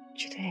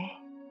 Jide,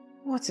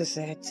 What is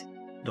it?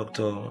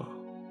 Doctor,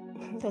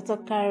 Dr.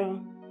 Carol,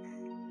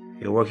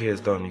 your work here is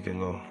done. You can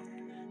go.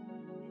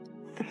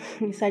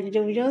 Mr.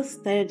 Jide, we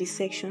just started this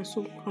section,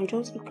 so you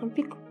can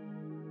pick.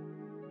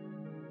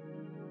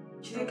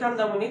 Jide, calm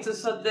down. We need to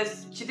sort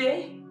this.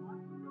 Jide?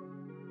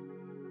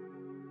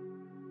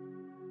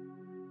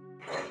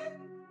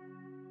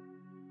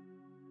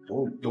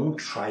 Don't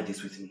try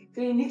this with me.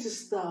 You need to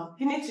stop.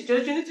 You need to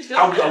just...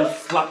 I'll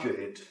slap your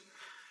head.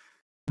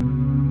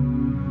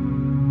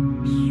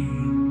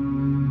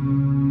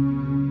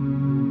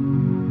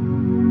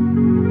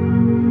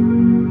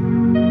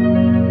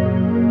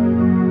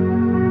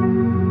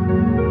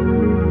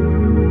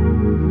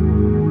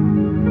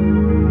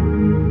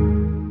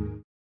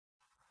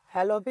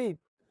 Hello, babe.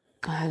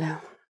 Hello.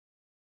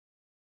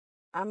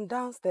 I'm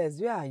downstairs.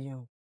 Where are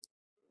you?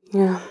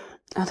 Yeah,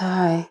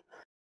 hi.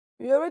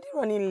 You're already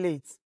running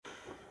late.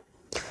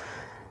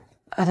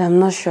 And I'm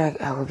not sure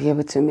I will be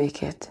able to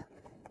make it.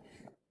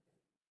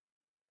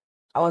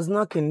 I was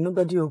knocking,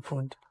 nobody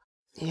opened.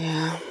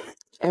 Yeah,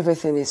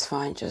 everything is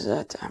fine, just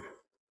that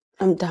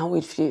I'm done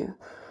with you.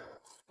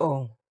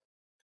 Oh,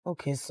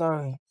 okay,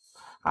 sorry.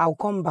 I'll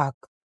come back.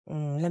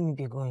 Let me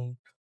be going.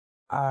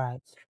 All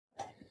right.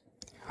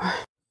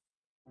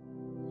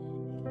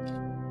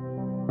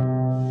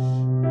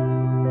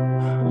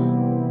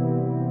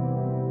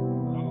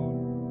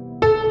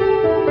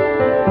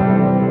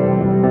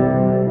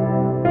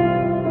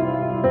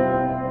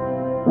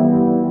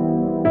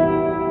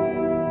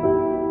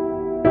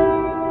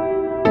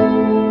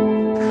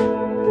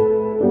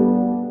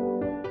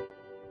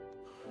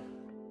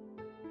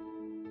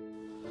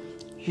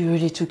 You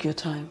really took your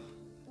time.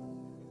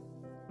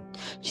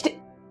 Jide,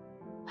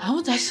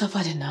 haven't I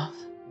suffered enough?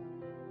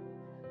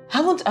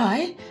 Haven't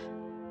I?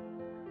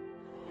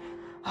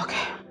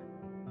 Okay.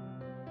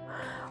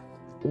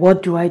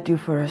 What do I do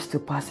for us to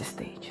pass the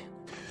stage?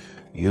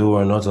 You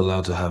are not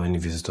allowed to have any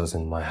visitors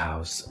in my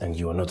house, and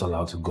you are not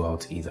allowed to go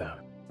out either.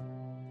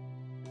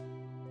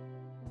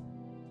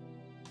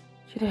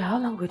 Jide, how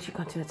long would you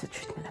continue to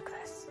treat me like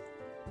this?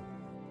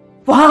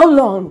 For how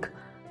long?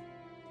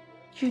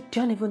 You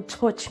don't even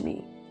touch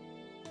me.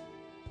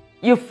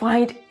 You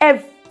find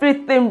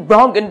everything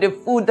wrong in the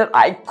food that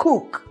I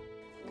cook.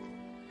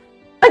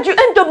 And you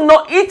end up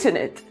not eating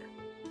it.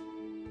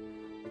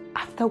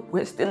 After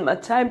wasting my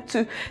time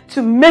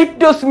to make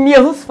those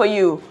meals for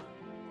you.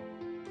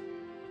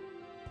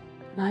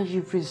 Now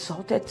you've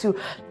resorted to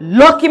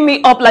locking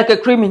me up like a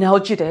criminal,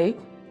 Jide.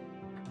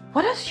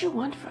 What else do you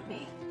want from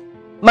me?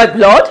 My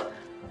blood?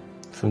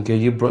 Funke,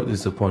 you brought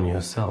this upon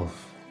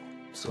yourself.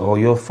 It's all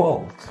your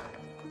fault.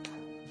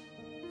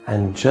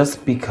 And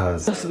just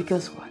because... Just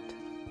because what?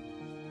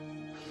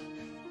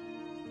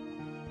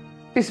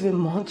 It's been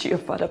months your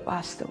father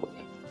passed away.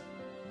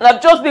 And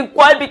I've just been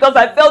quiet because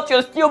I felt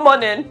you're still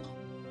mourning.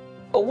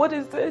 But what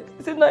is it?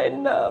 Is it not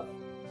enough?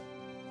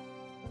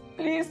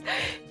 Please,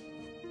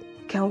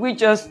 can we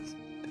just...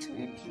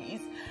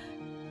 Please.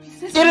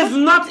 It is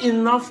not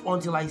enough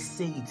until I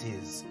say it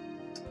is.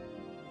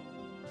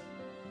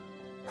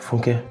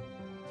 Funke,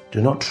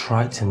 do not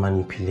try to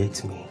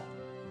manipulate me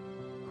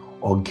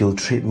or guilt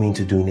trip me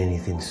into doing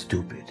anything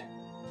stupid.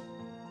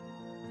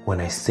 When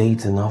I say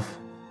it's enough,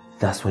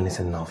 that's when it's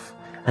enough.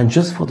 And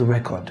just for the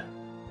record,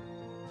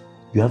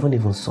 you haven't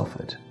even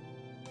suffered.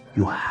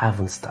 You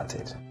haven't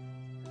started.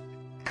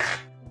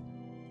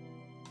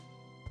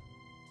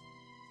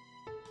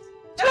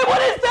 Jide,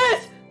 what is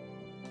this?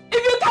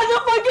 If you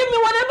cannot forgive me,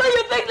 whatever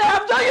you think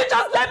that I've done, you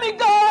just let me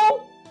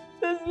go.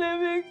 Just let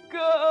me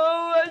go.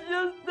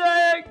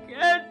 I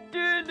can't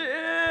do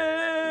this.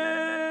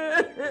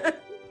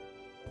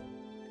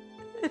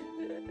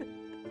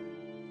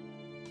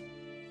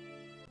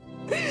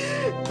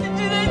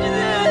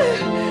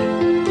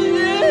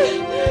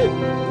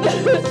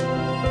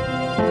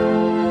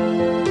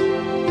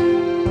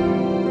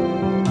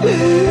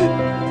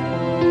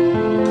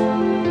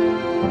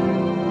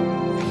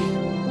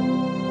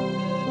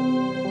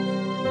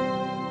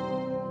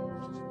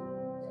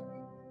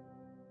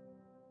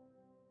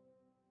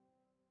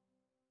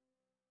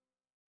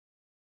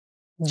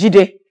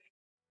 Jide,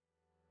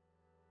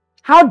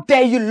 how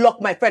dare you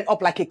lock my friend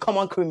up like a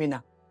common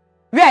criminal?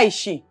 Where is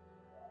she?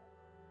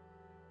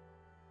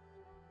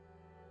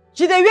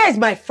 Jide, where is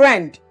my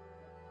friend?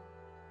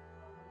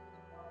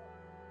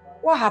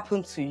 What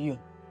happened to you?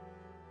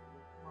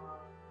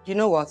 You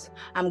know what?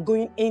 I'm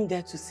going in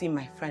there to see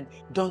my friend.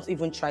 Don't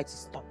even try to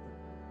stop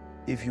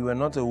me. If you were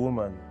not a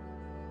woman,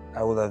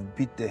 I would have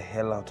beat the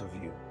hell out of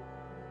you.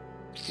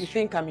 You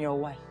think I'm your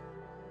wife?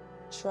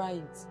 Try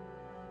it.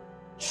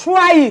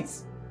 Try it!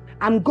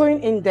 I'm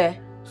going in there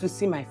to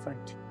see my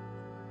friend.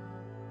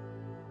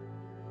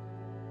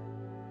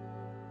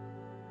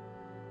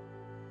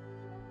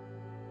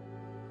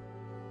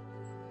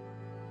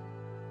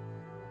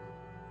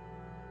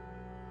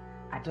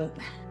 I don't...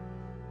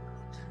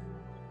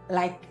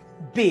 Like,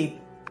 babe,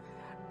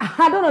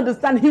 I don't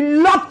understand. He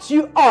locked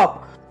you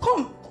up.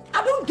 Come,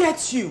 I don't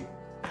get you.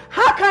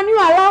 How can you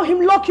allow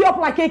him lock you up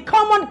like a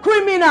common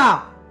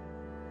criminal?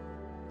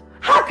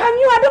 How can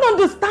you? I don't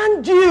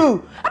understand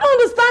you. I don't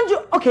understand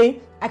you.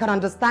 Okay, I can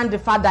understand the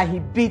fact that he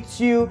beats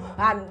you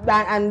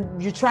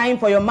and you're trying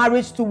for your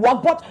marriage to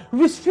work, but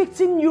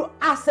restricting you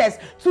access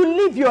to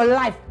live your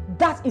life,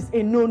 that is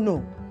a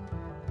no-no.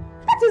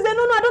 That is a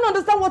no-no. I don't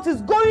understand what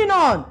is going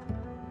on.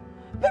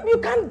 Babe, you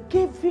can't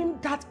give him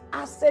that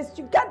access.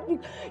 You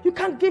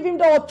can't give him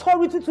the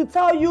authority to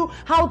tell you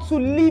how to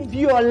live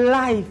your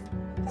life.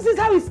 This is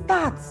how it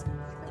starts.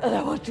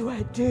 And what do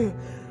I do?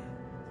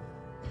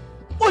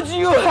 What do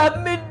you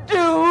have me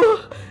do?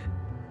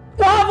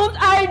 What haven't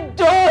I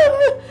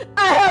done?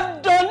 I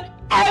have done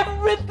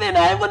everything.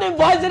 I even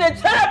invited a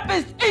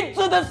therapist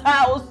into this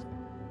house.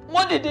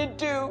 What did he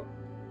do?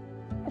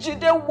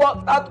 Jide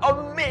walked out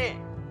on me.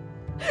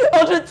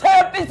 On the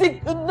therapist, he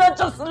could not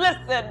just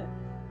listen.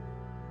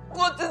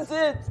 What is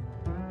it?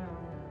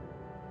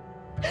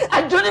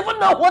 I don't even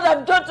know what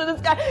I've done to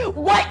this guy.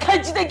 Why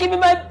can't Jide give me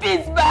my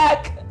peace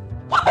back?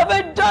 What have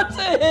I done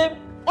to him?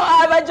 What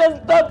have I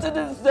just done to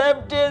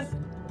deserve this?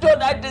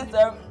 Don't I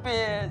deserve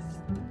peace?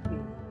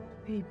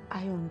 Babe,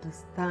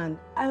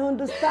 I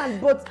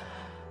understand, but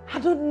I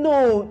don't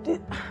know.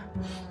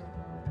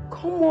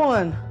 Come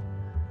on.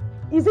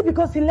 Is it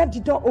because he left the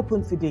door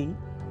open today?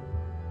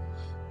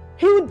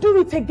 He will do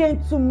it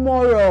again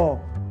tomorrow.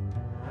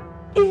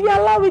 If you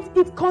allow it,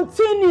 it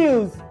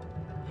continues.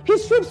 He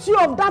strips you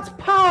of that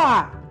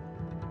power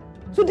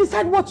to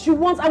decide what you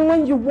want and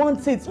when you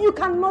want it. You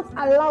cannot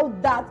allow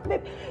that.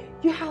 Babe,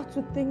 you have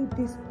to think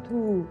this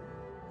through.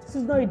 This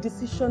is not a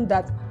decision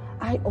that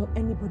I or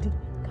anybody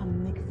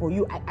can make for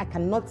you. I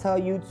cannot tell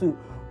you to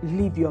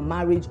leave your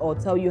marriage or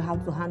tell you how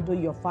to handle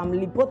your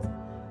family. But,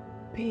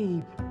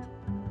 babe,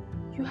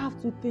 you have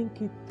to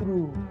think it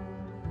through.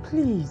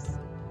 Please.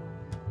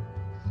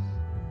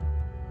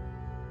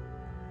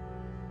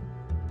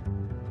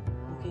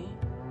 Okay?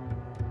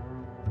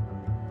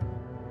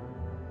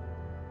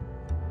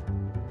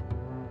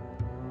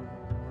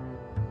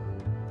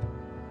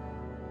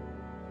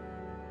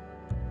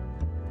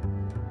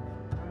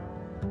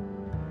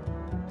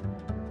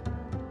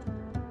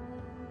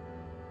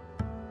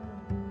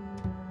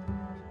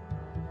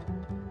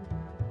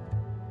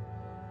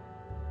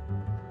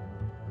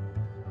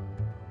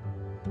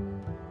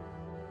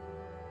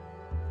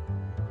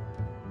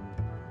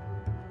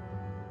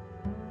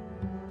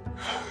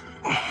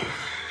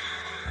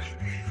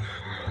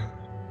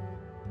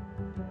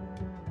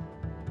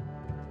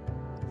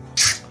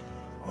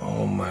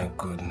 Oh my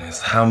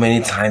goodness. How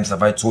many times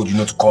have I told you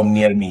not to come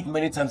near me? How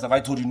many times have I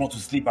told you not to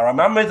sleep around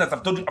me? How many times have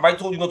I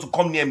told you not to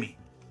come near me?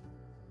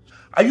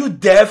 Are you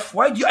deaf?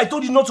 I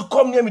told you not to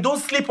come near me. Don't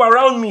sleep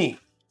around me.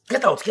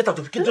 Get out. Just get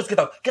out. Get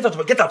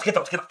out. Get out. Get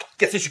out.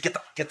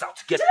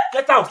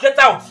 Get out. Get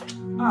out.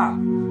 Ah.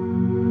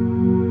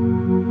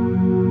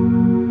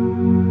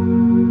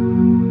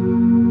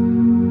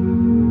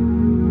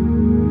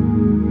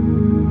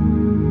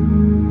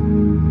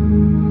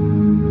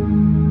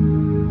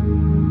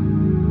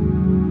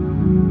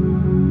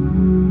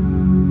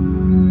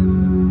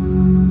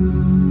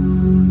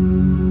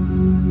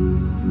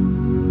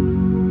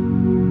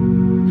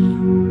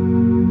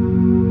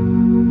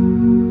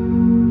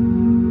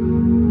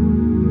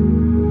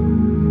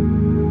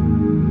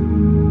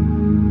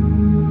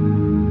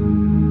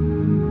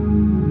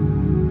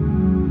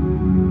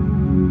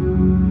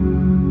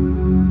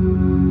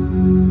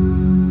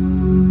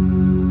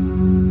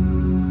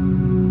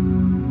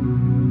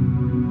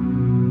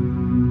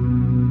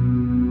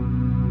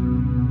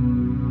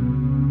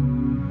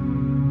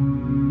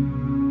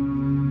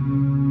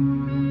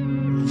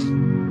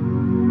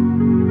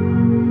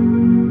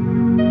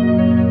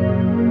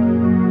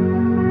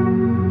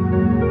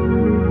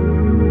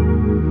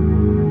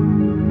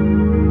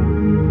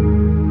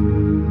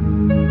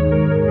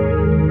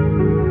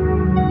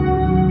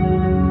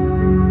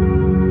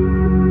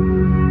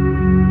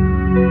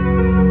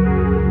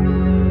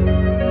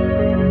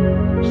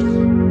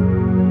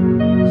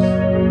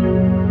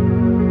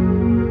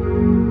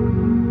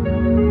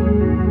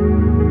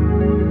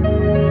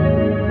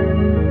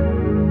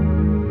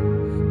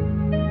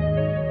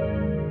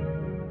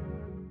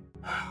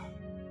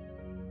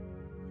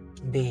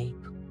 Babe,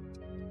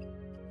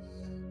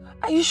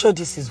 are you sure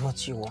this is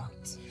what you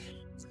want?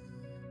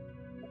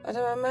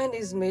 My mind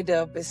is made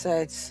up.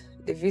 Besides,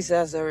 the visa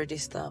is already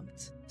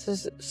stamped.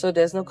 So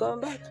there's no going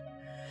back.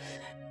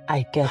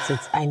 I get it.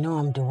 I know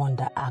I'm the one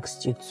that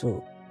asked you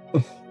to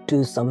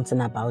do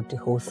something about the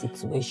whole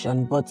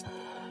situation, but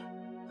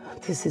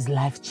this is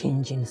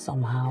life-changing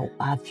somehow.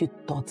 Have you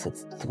thought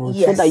it through?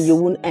 Yes. So that you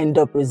won't end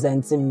up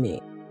resenting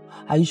me?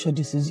 Are you sure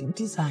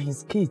these are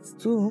his kids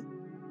too?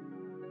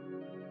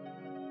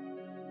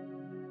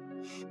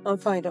 I'm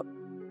fine.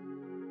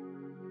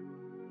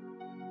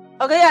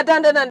 Okay, yeah,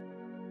 done.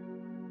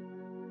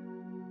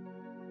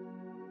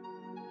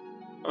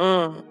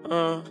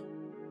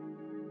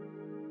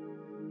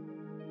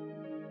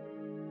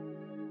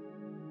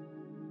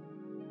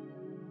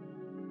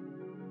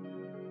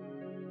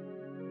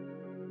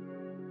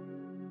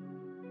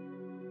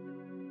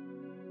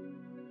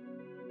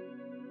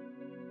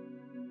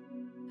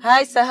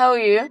 Hi, sir, how are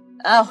you?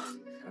 Oh,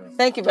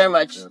 thank you very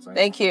much.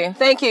 Thank you.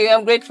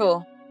 I'm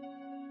grateful.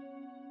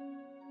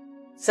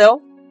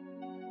 So,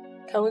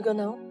 can we go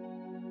now?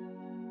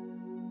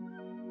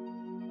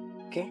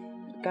 Okay,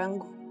 you can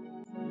go.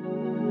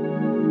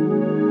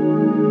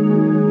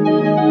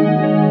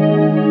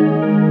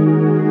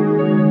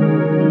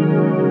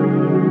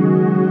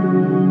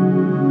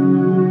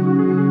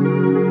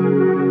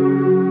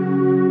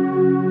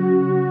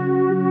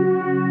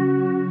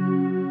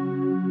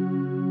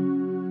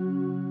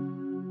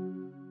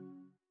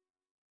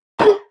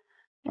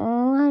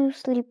 Oh, I'm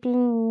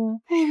sleeping.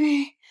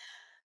 Baby.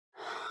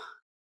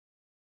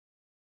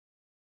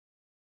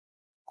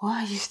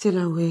 Why are you still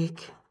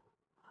awake?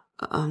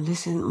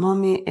 Listen,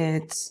 mommy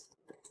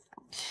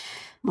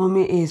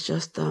is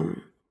just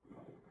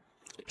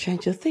trying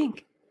to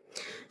think.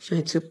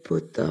 Trying to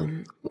put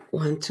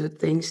one, two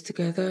things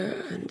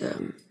together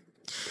and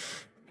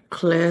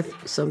clear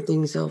some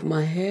things off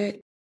my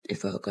head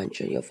if I can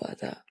show your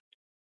father.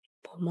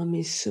 But mommy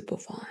is super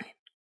fine.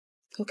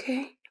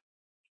 Okay?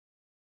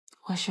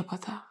 What's your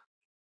brother?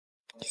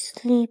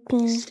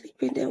 Sleeping.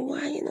 Sleeping? Then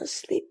why are you not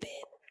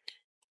sleeping?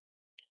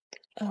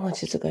 I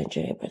want you to go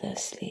enjoy your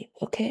brother's sleep,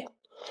 okay?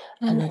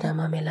 I know that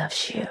mommy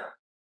loves you.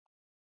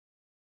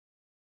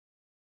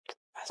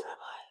 That's my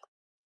boy.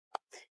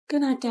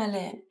 Good night,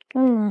 darling.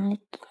 Good night.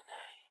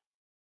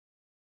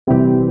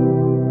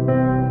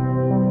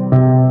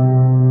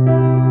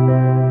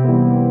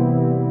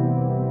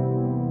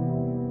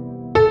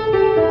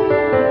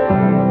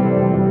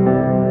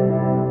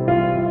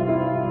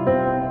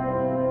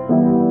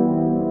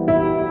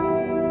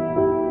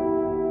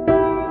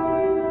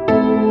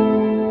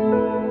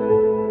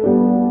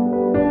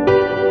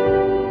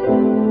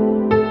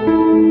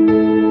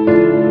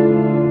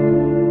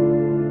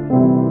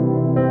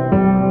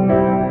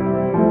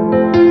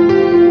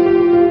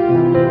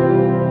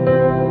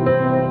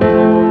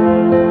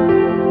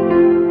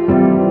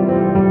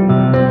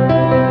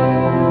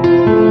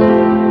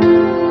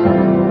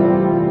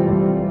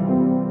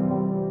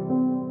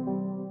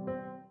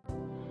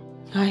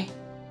 Hi.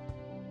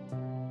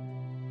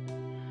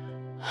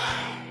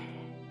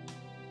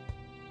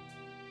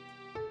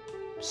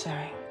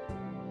 Sorry.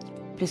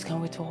 Please,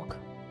 can we talk?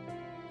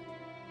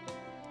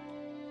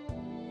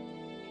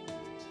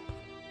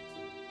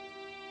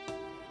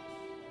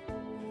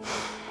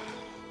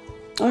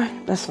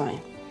 Alright, that's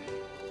fine.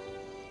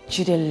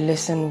 Jide,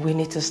 listen, we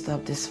need to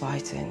stop this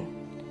fighting.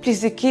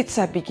 Please, the kids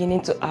are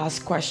beginning to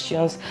ask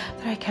questions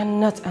that I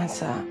cannot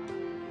answer.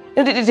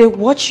 They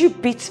watch you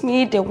beat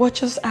me, they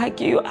watch us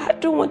argue. I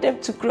don't want them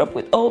to grow up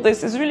with all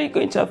this. It's really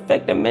going to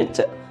affect their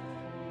mental.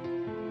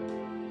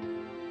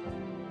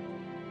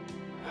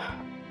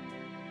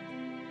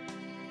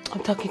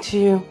 I'm talking to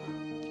you.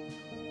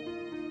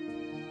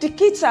 The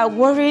kids are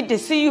worried. They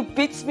see you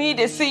beat me,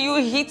 they see you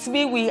hit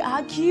me, we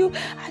argue.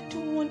 I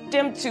don't want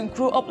them to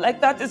grow up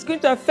like that. It's going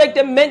to affect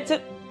their mental.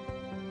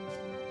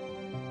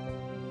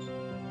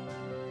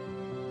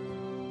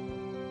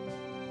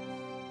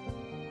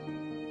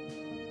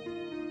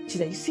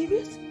 Jide, are you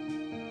serious?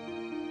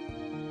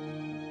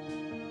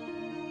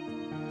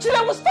 Jide,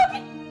 I was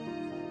talking.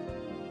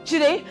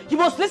 Jide, you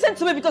must listen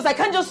to me because I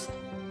can't just...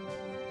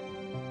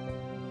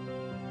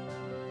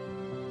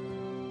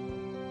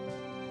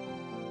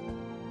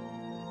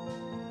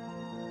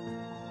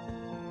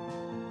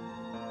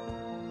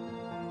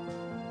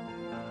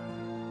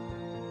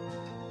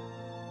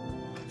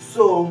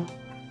 So,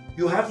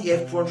 you have the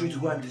effrontery to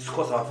go and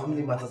discuss our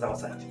family matters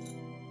outside?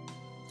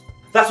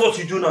 That's what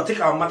you do now, take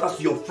our matters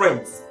to your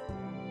friends.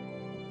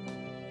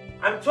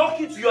 I'm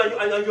talking to you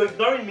and you're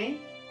ignoring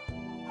me?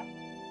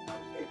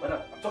 Hey,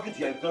 madam, I'm talking to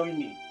you and you're ignoring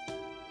me.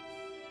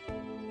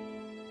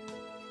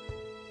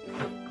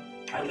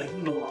 I'm like,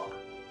 no.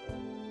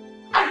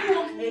 Are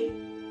you okay?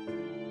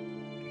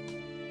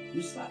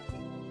 You slap me.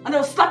 And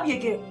I'll slap you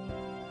again.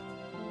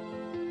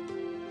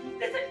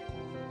 Listen,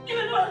 leave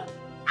me alone.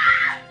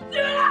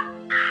 Leave me alone.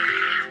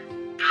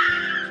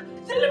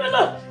 Leave me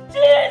alone.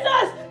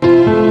 Jesus!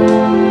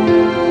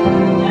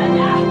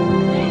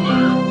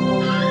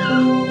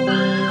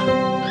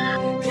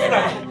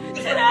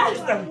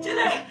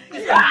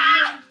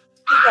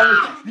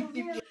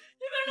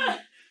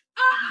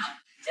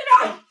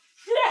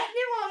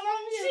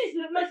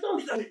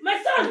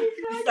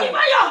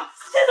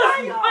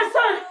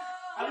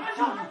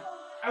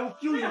 I will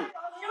kill you.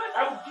 I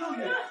will kill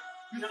you.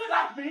 You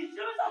slap me.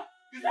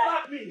 You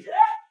slap me.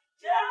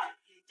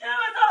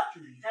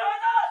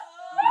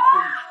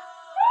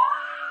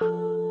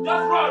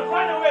 Just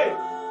run away.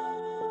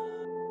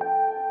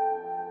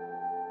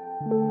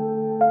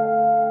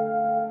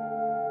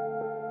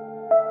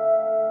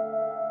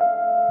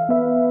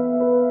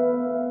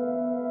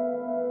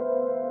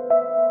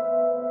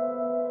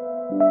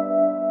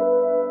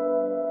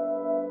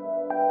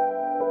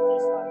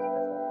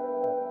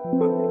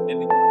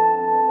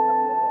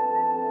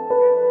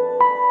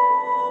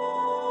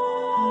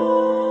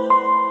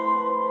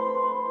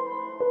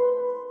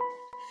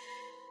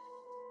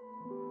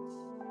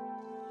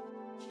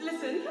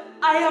 Listen,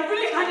 I have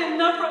really had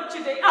enough from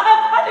Jide. I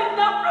have had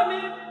enough from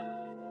him.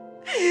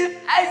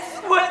 I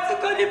swear to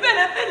God, if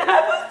anything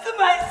happens to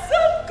my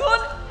son,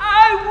 God,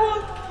 I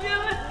will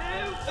kill him.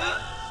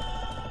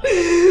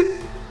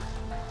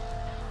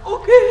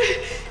 Okay.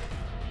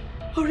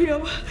 Hurry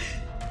up.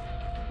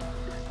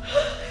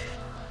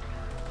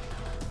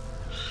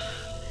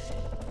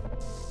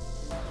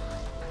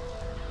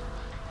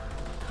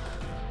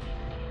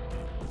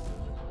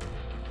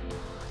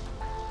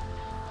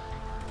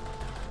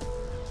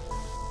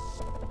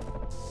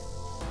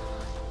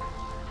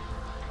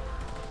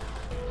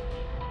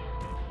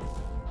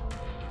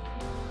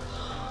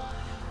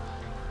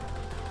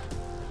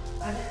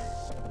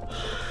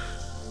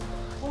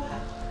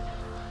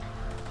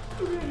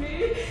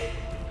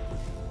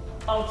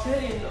 I'll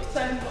tell you in no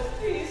time, but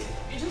please,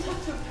 you just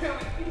have to pray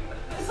with me.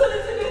 My son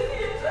is in the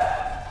theater.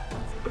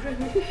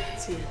 Remy.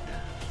 Theater?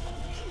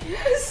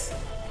 Yes.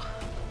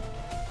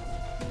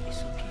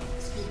 It's okay.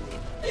 Excuse me.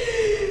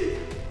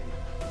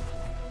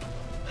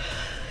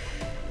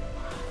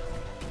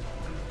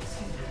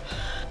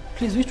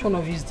 Please, which one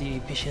of you is the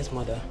patient's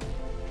mother?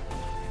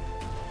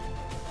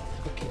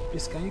 Okay.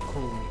 Please, can you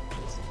call me,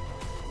 please?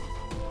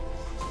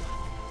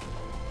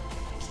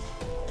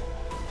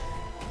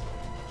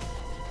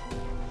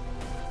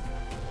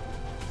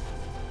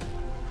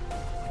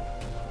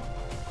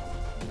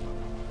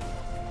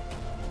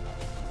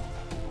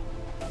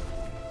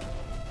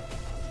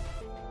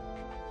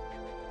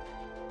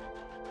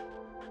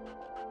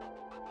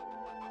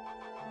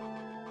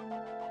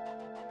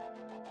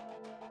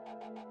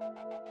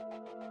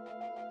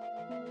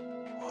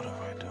 What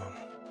have I done?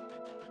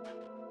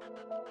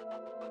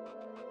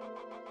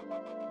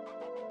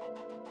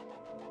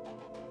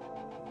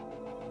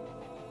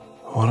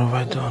 What have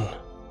I done?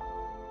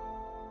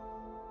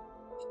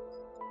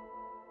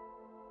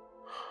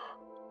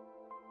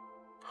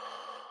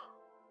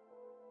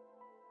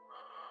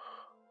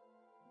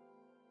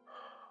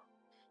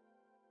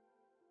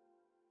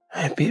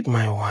 I beat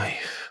my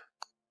wife.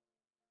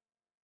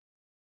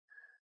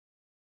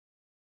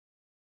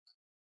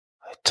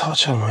 I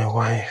tortured my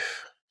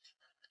wife.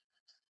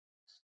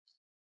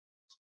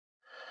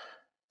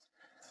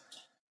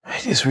 I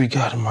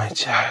disregard my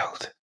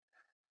child.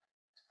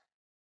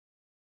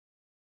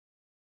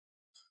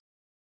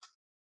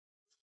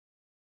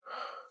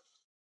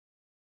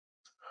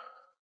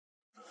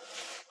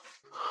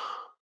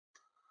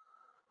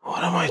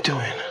 What am I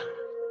doing?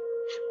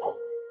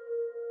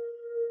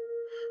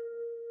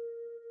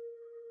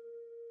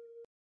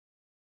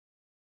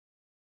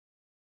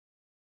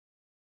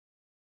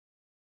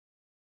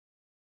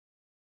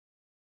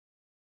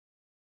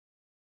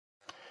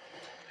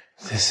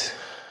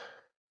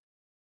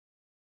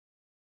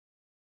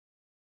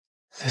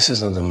 This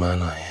is not the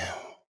man I am.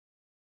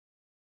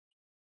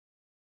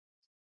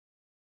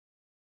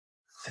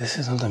 This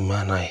is not the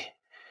man I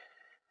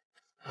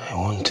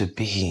want to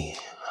be.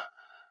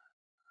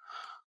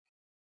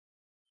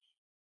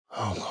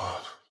 Oh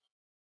God.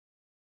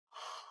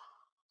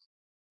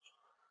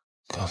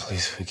 God,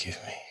 please forgive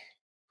me.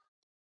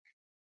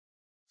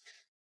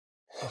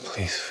 God,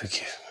 please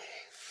forgive me.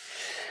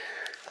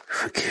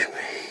 Forgive me.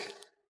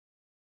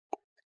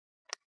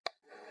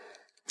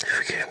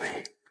 Forgive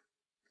me.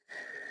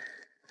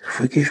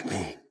 Forgive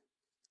me.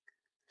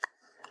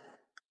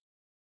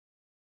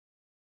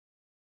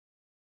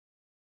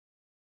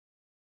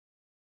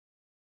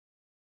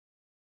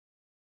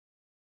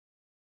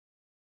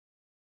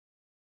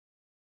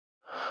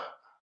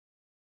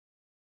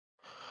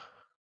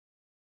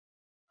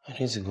 I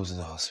need to go to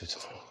the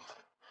hospital.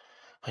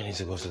 I need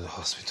to go to the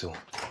hospital.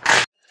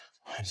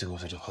 I need to go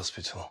to the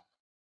hospital.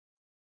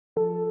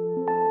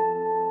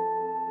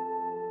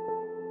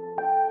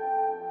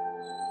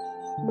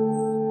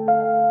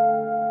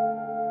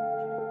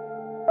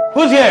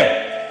 Who's here?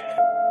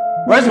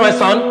 Where's my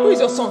son? Who is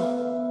your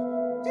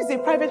son? This is a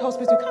private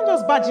hospital. You can't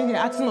just barge in here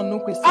asking on no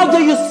questions. How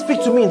dare you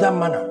speak to me in that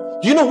manner?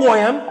 Do you know who I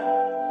am?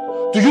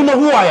 Do you know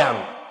who I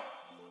am?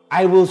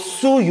 I will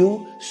sue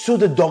you, sue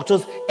the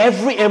doctors,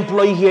 every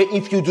employee here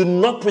if you do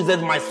not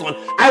present my son.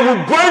 I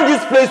will burn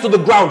this place to the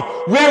ground.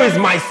 Where is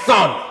my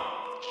son?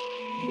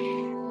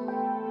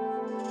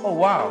 Oh,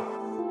 wow.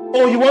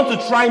 Oh, you want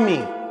to try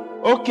me?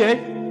 Okay.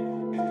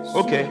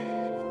 Okay.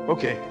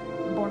 Okay.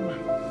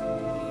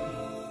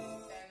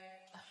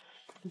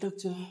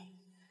 Doctor,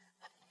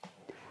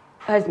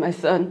 how's my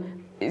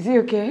son? Is he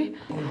okay?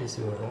 All is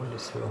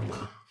well,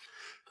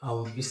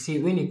 ma. You see,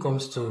 when it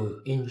comes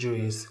to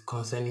injuries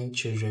concerning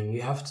children, we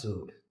have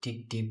to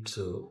dig deep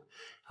to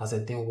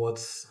ascertain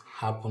what's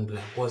happened,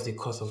 like what's the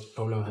cause of the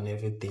problem and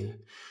everything.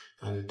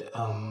 And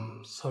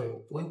sorry,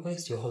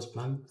 where's your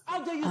husband?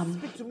 How dare you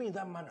speak to me in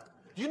that manner?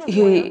 Do you know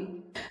who I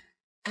am?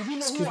 Do you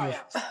know who I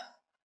am?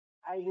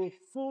 I will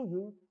sue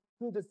you,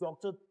 sue the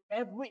doctor,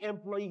 every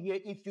employee here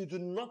if you do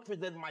not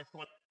present my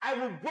son. I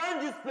will burn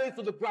this place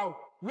to the ground.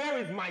 Where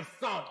is my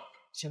son?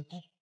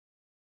 Simple.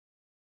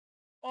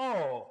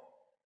 Oh.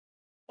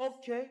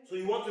 Okay. So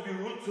you want to be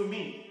rude to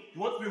me?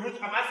 You want to be rude?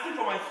 I'm asking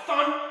for my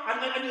son,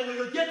 and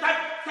you get type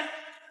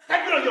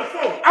it on your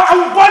phone. I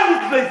will burn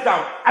this place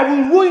down. I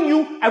will ruin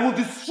you. I will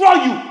destroy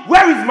you.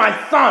 Where is my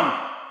son?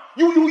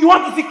 You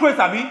want to see Chris,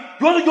 Abby?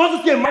 You want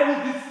to see a man? I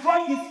will destroy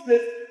this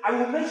place. I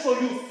will make sure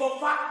you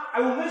suffer. I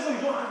will make sure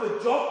you don't have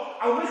a job.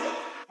 I will make sure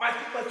my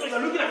son,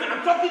 you're looking at me.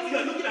 I'm talking to you.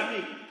 You're looking at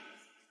me.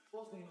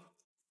 What's going on?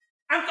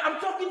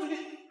 I'm talking to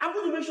you. I'm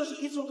going to make sure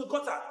she eats from the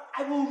gutter.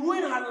 I will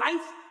ruin her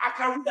life, her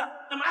career.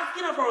 I'm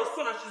asking her for her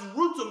son and she's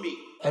rude to me.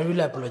 I really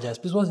apologize.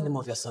 Please, what's the name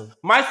of your son?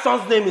 My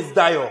son's name is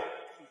Dio.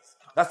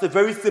 That's a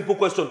very simple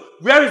question.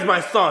 Where is my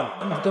son?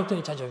 I'm the doctor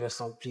in charge of your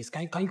son, please.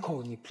 Can you come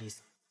with me,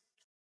 please?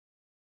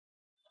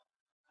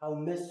 I'll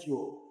mess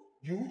you up.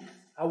 You?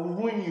 I will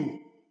ruin you.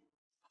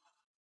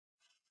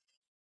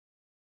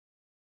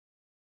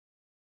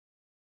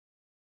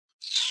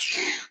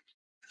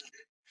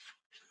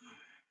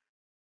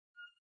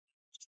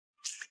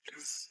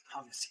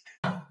 Have a seat.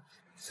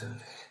 So,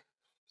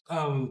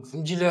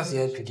 Julius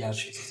here,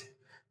 pediatrist.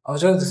 I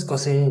was just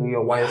discussing with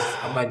your wife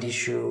about the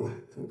issue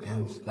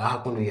that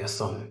happened with your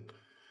son.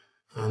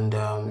 And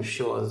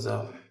she was,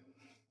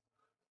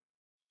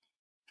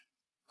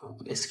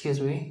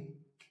 excuse me?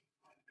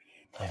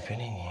 I've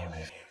been in here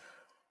with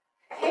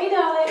Hey,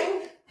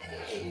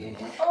 darling.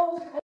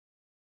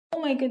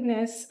 my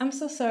goodness. I'm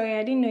so sorry.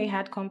 I didn't know you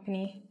had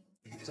company.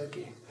 It's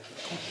okay.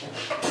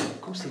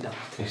 Come sit down.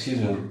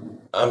 Excuse me.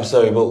 I'm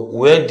sorry, but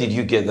where did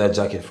you get that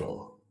jacket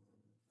from?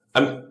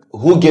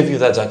 Who gave you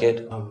that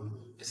jacket?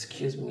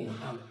 Excuse me.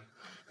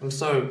 I'm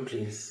sorry,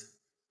 please.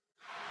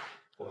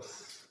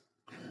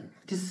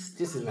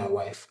 This is my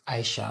wife,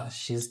 Aisha.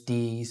 She's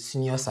the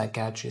senior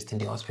psychiatrist in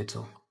the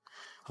hospital.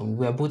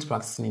 We are both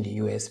practicing in the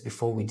US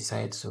before we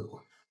decided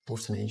to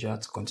move to Nigeria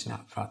to continue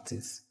our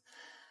practice.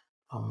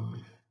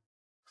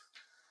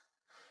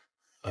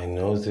 I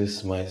know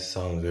this might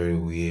sound very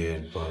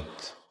weird,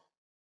 but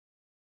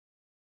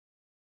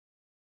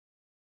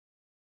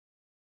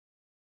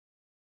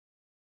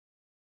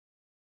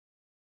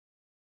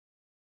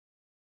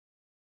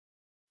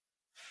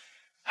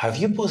have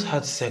you both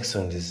had sex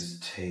on this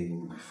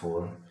table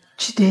before?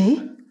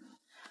 Jide?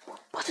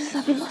 What is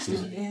that?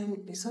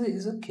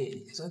 It's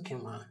okay. It's okay,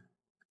 man.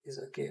 It's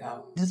okay.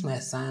 This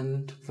might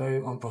sound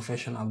very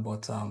unprofessional,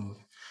 but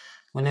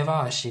whenever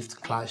our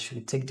shift clash,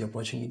 we take the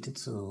opportunity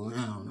to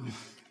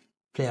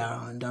play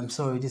around. I'm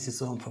sorry, this is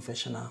so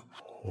unprofessional.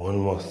 One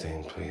more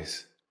thing,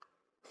 please.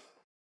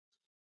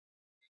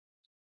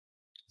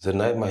 The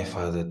night my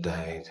father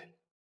died,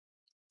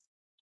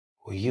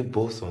 were you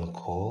both on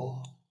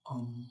call?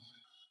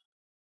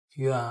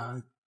 You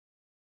are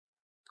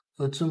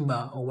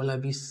Otumba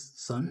Owolabi's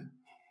son?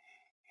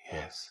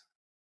 Yes.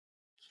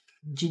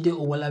 Jide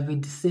Owolabi,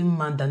 the same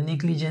man that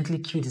negligently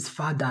killed his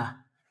father.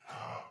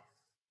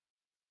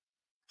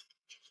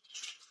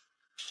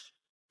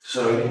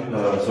 Sorry,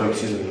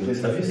 excuse me,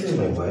 please. Have you seen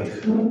my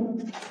wife?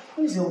 Who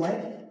is your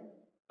wife?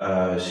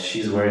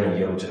 She's wearing a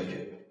yellow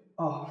jacket.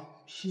 Oh,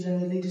 she's in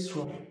the ladies'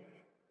 room.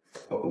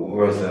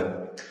 Where is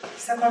that?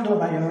 Second door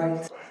by your right.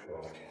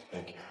 Okay,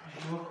 thank you.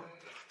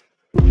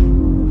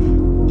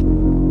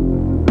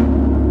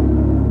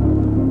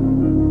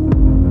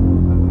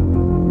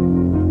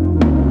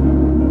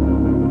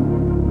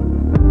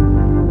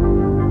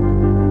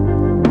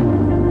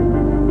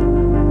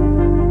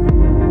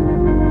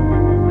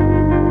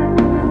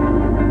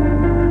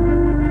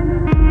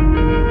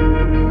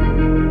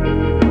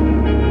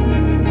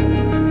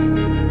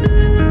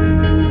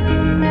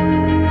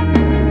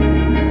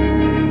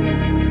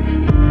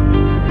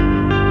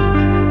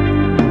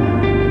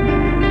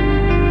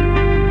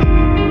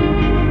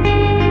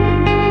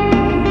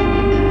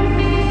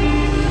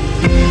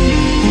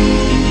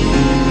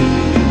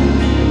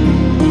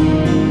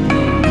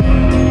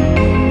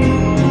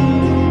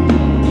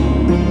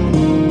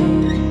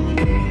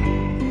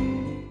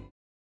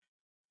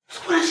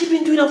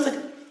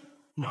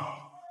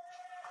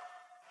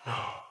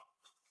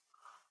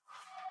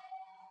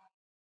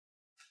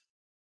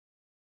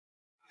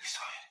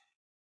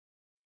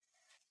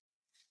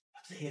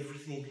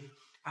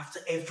 After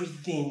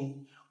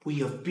everything we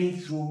have been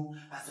through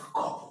as a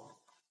couple.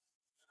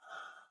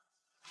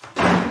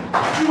 He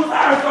was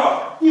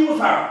her! He was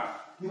her!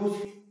 He was my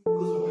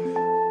wife.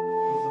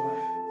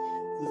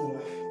 He was my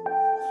wife.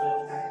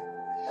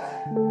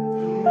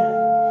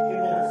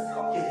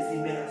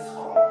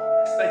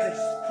 It's like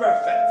it's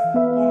perfect.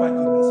 Oh my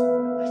goodness.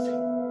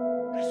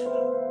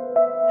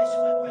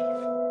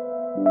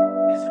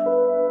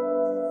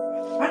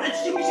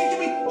 She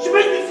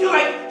makes me feel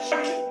like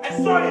I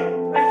saw it.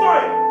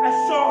 I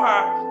saw her.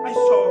 I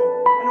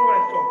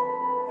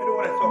know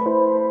what I saw.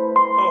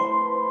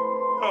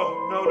 Oh,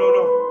 no.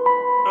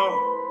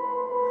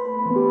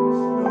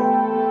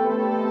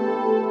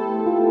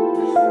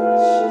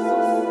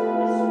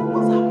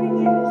 What's happening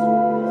here?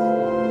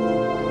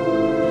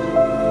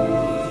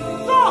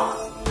 Stop!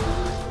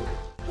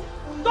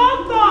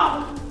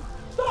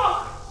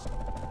 Stop!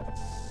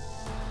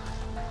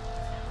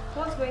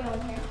 What's going on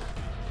here?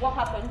 What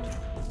happened?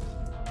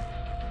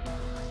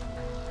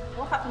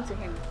 What happened to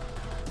him?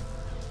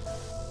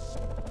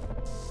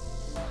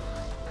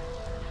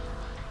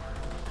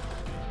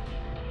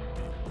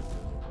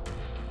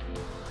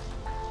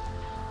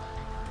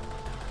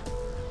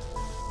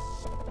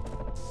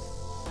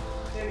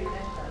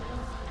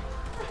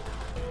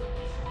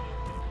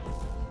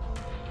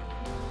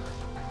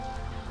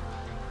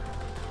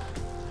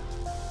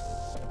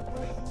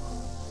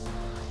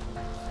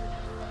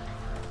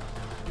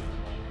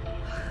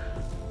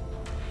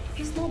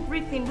 He's not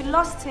breathing. We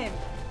lost him.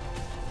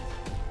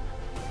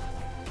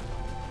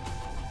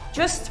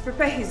 Just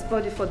prepare his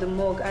body for the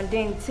morgue and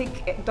then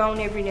take down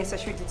every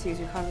necessary details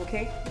you can,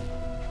 okay?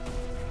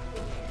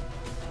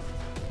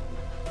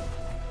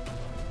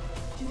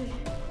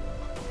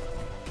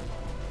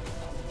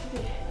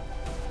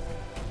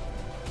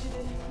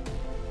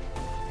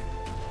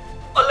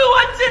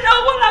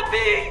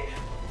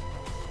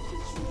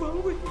 What's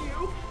wrong with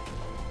you?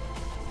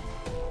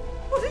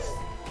 What is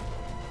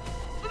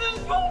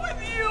wrong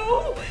with you?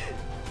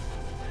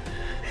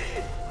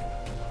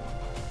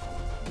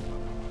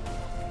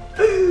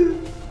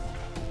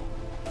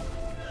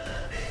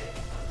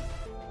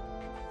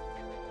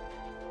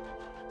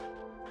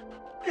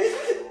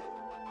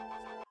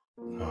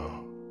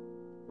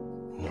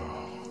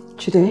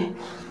 Jide?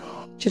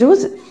 Jide,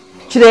 what's it?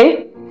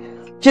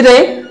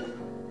 Jide?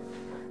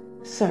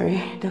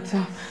 Sorry,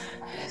 doctor.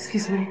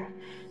 Excuse me.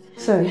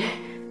 Sorry.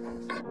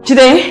 Jide?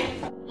 I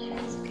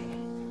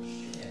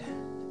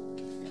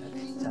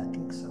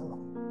think so.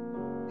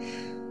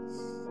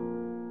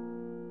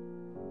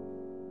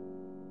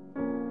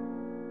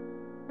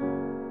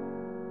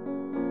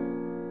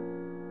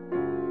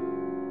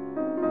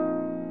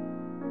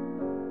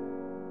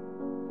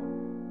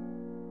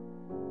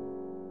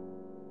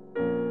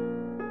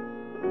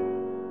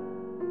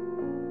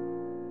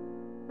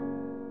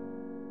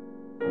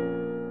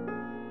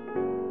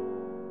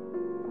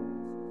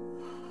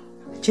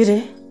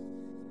 Jide?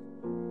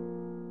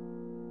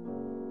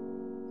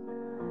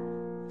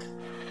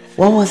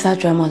 What was that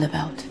drama all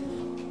about?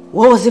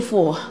 What was it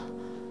for?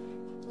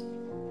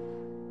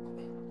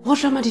 What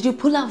drama did you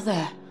pull out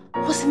there?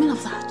 What's the meaning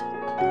of that?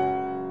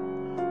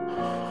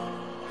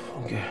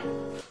 Okay.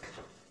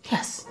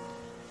 Yes.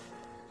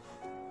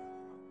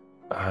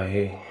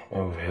 I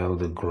have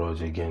held a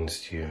grudge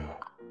against you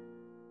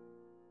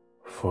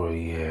for a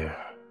year.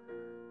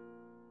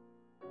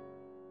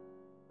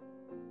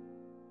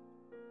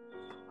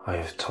 I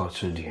have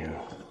tortured you,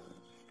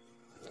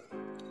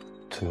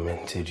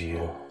 tormented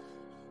you,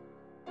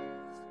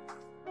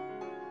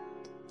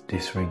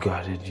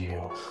 disregarded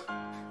you,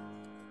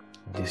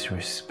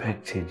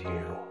 disrespected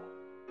you,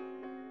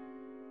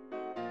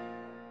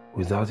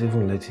 without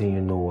even letting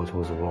you know what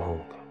was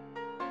wrong.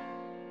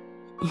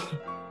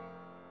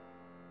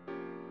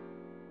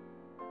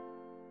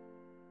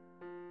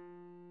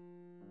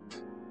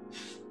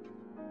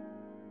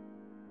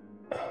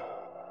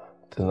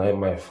 Tonight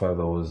my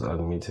father was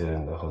admitted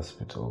in the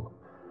hospital.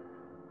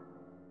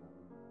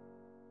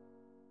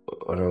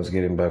 When I was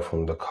getting back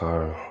from the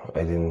car,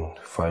 I didn't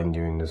find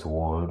you in this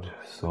ward,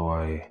 so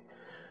I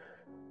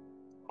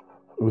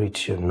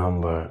reached your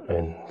number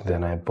and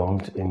then I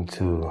bumped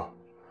into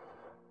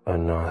a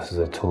nurse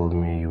that told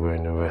me you were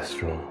in the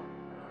restroom.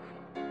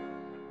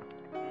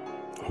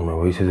 On my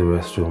way to the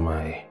restroom,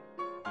 I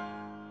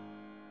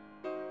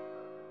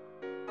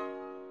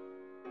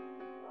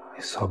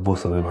saw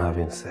both of them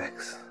having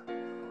sex.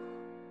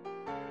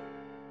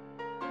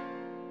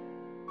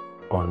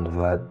 On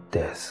that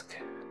desk.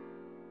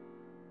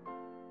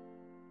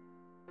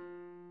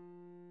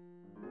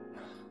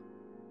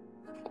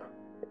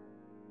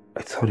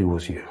 I thought it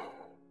was you.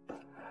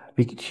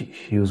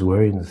 She was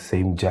wearing the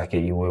same jacket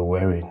you were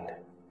wearing.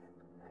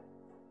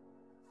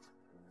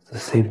 The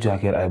same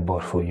jacket I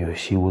bought for you.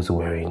 She was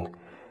wearing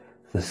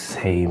the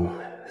same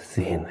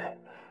thing.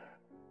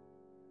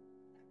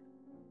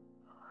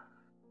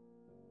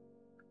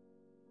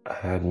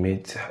 I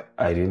admit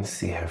I didn't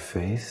see her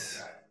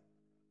face.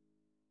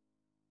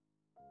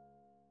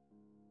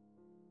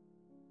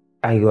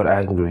 I got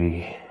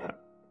angry.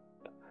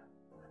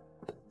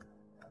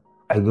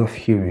 I got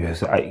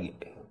furious. I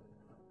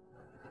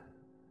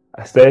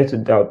started to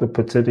doubt the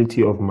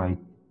paternity of my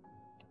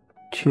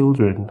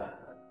children.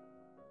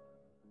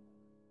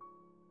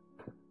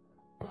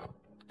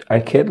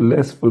 I cared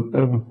less for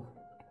them.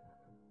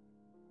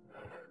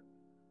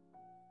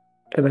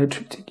 And I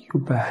treated you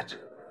bad.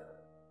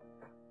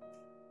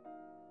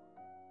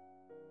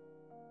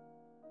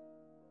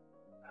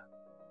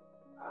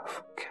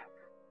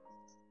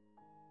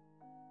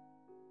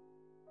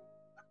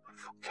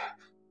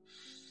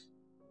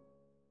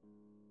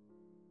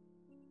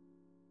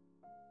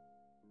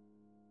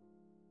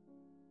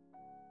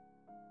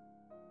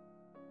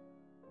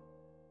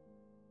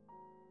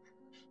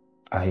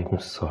 I'm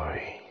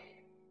sorry.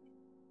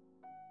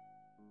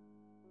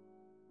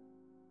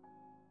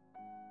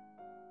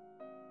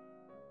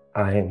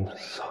 I'm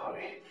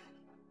sorry.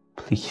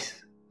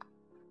 Please.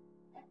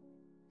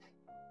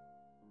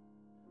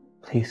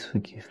 Please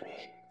forgive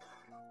me.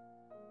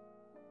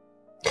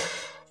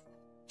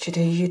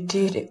 Jide, you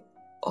did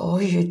all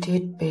you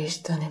did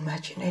based on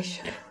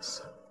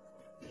imaginations.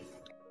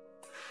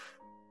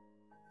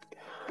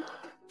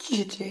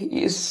 Jide,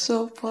 you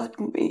suffered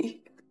me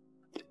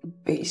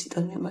based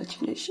on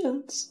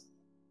imaginations.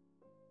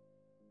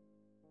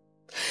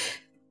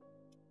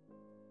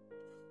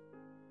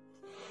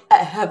 I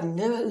have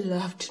never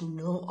loved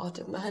no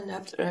other man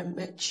after I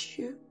met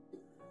you.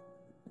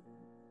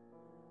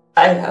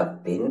 I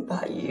have been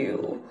by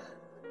you.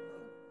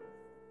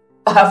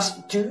 I have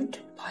stood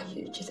by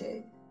you,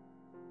 Jide.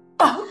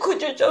 How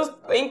could you just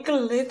think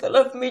little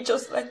of me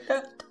just like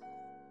that?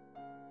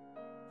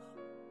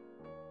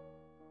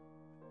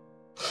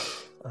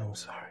 I'm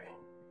sorry.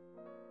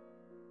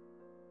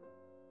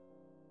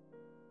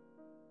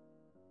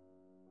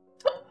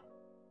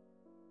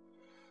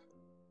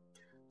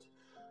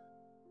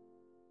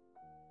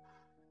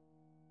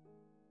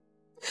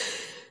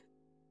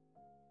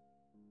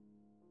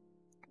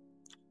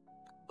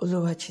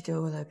 Oluwachide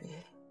Olabi.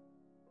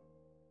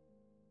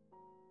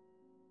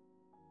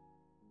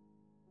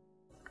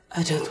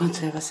 I don't want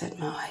to ever set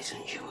my eyes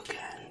on you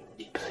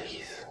again.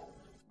 Please.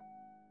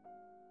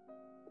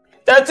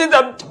 That's it.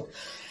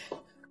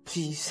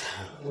 Please.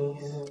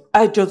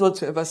 I don't want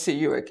to ever see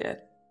you again.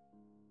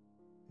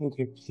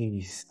 Okay,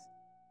 please.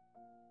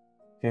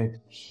 Okay,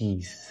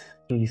 please.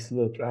 Please,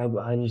 look,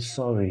 I'm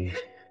sorry.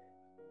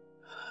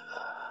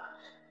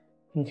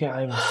 Okay,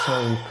 I'm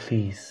sorry,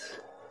 please.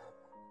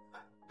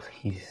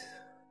 Please.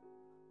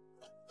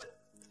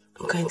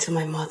 I'm going to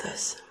my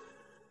mother's.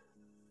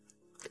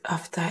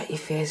 After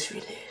Ife is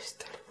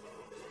released,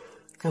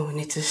 and we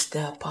need to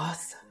stay apart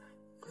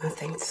and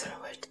think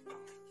through it.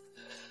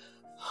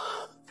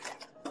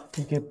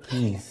 Okay,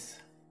 please.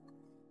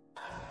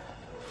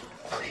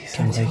 Please,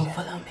 Can't you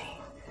follow me?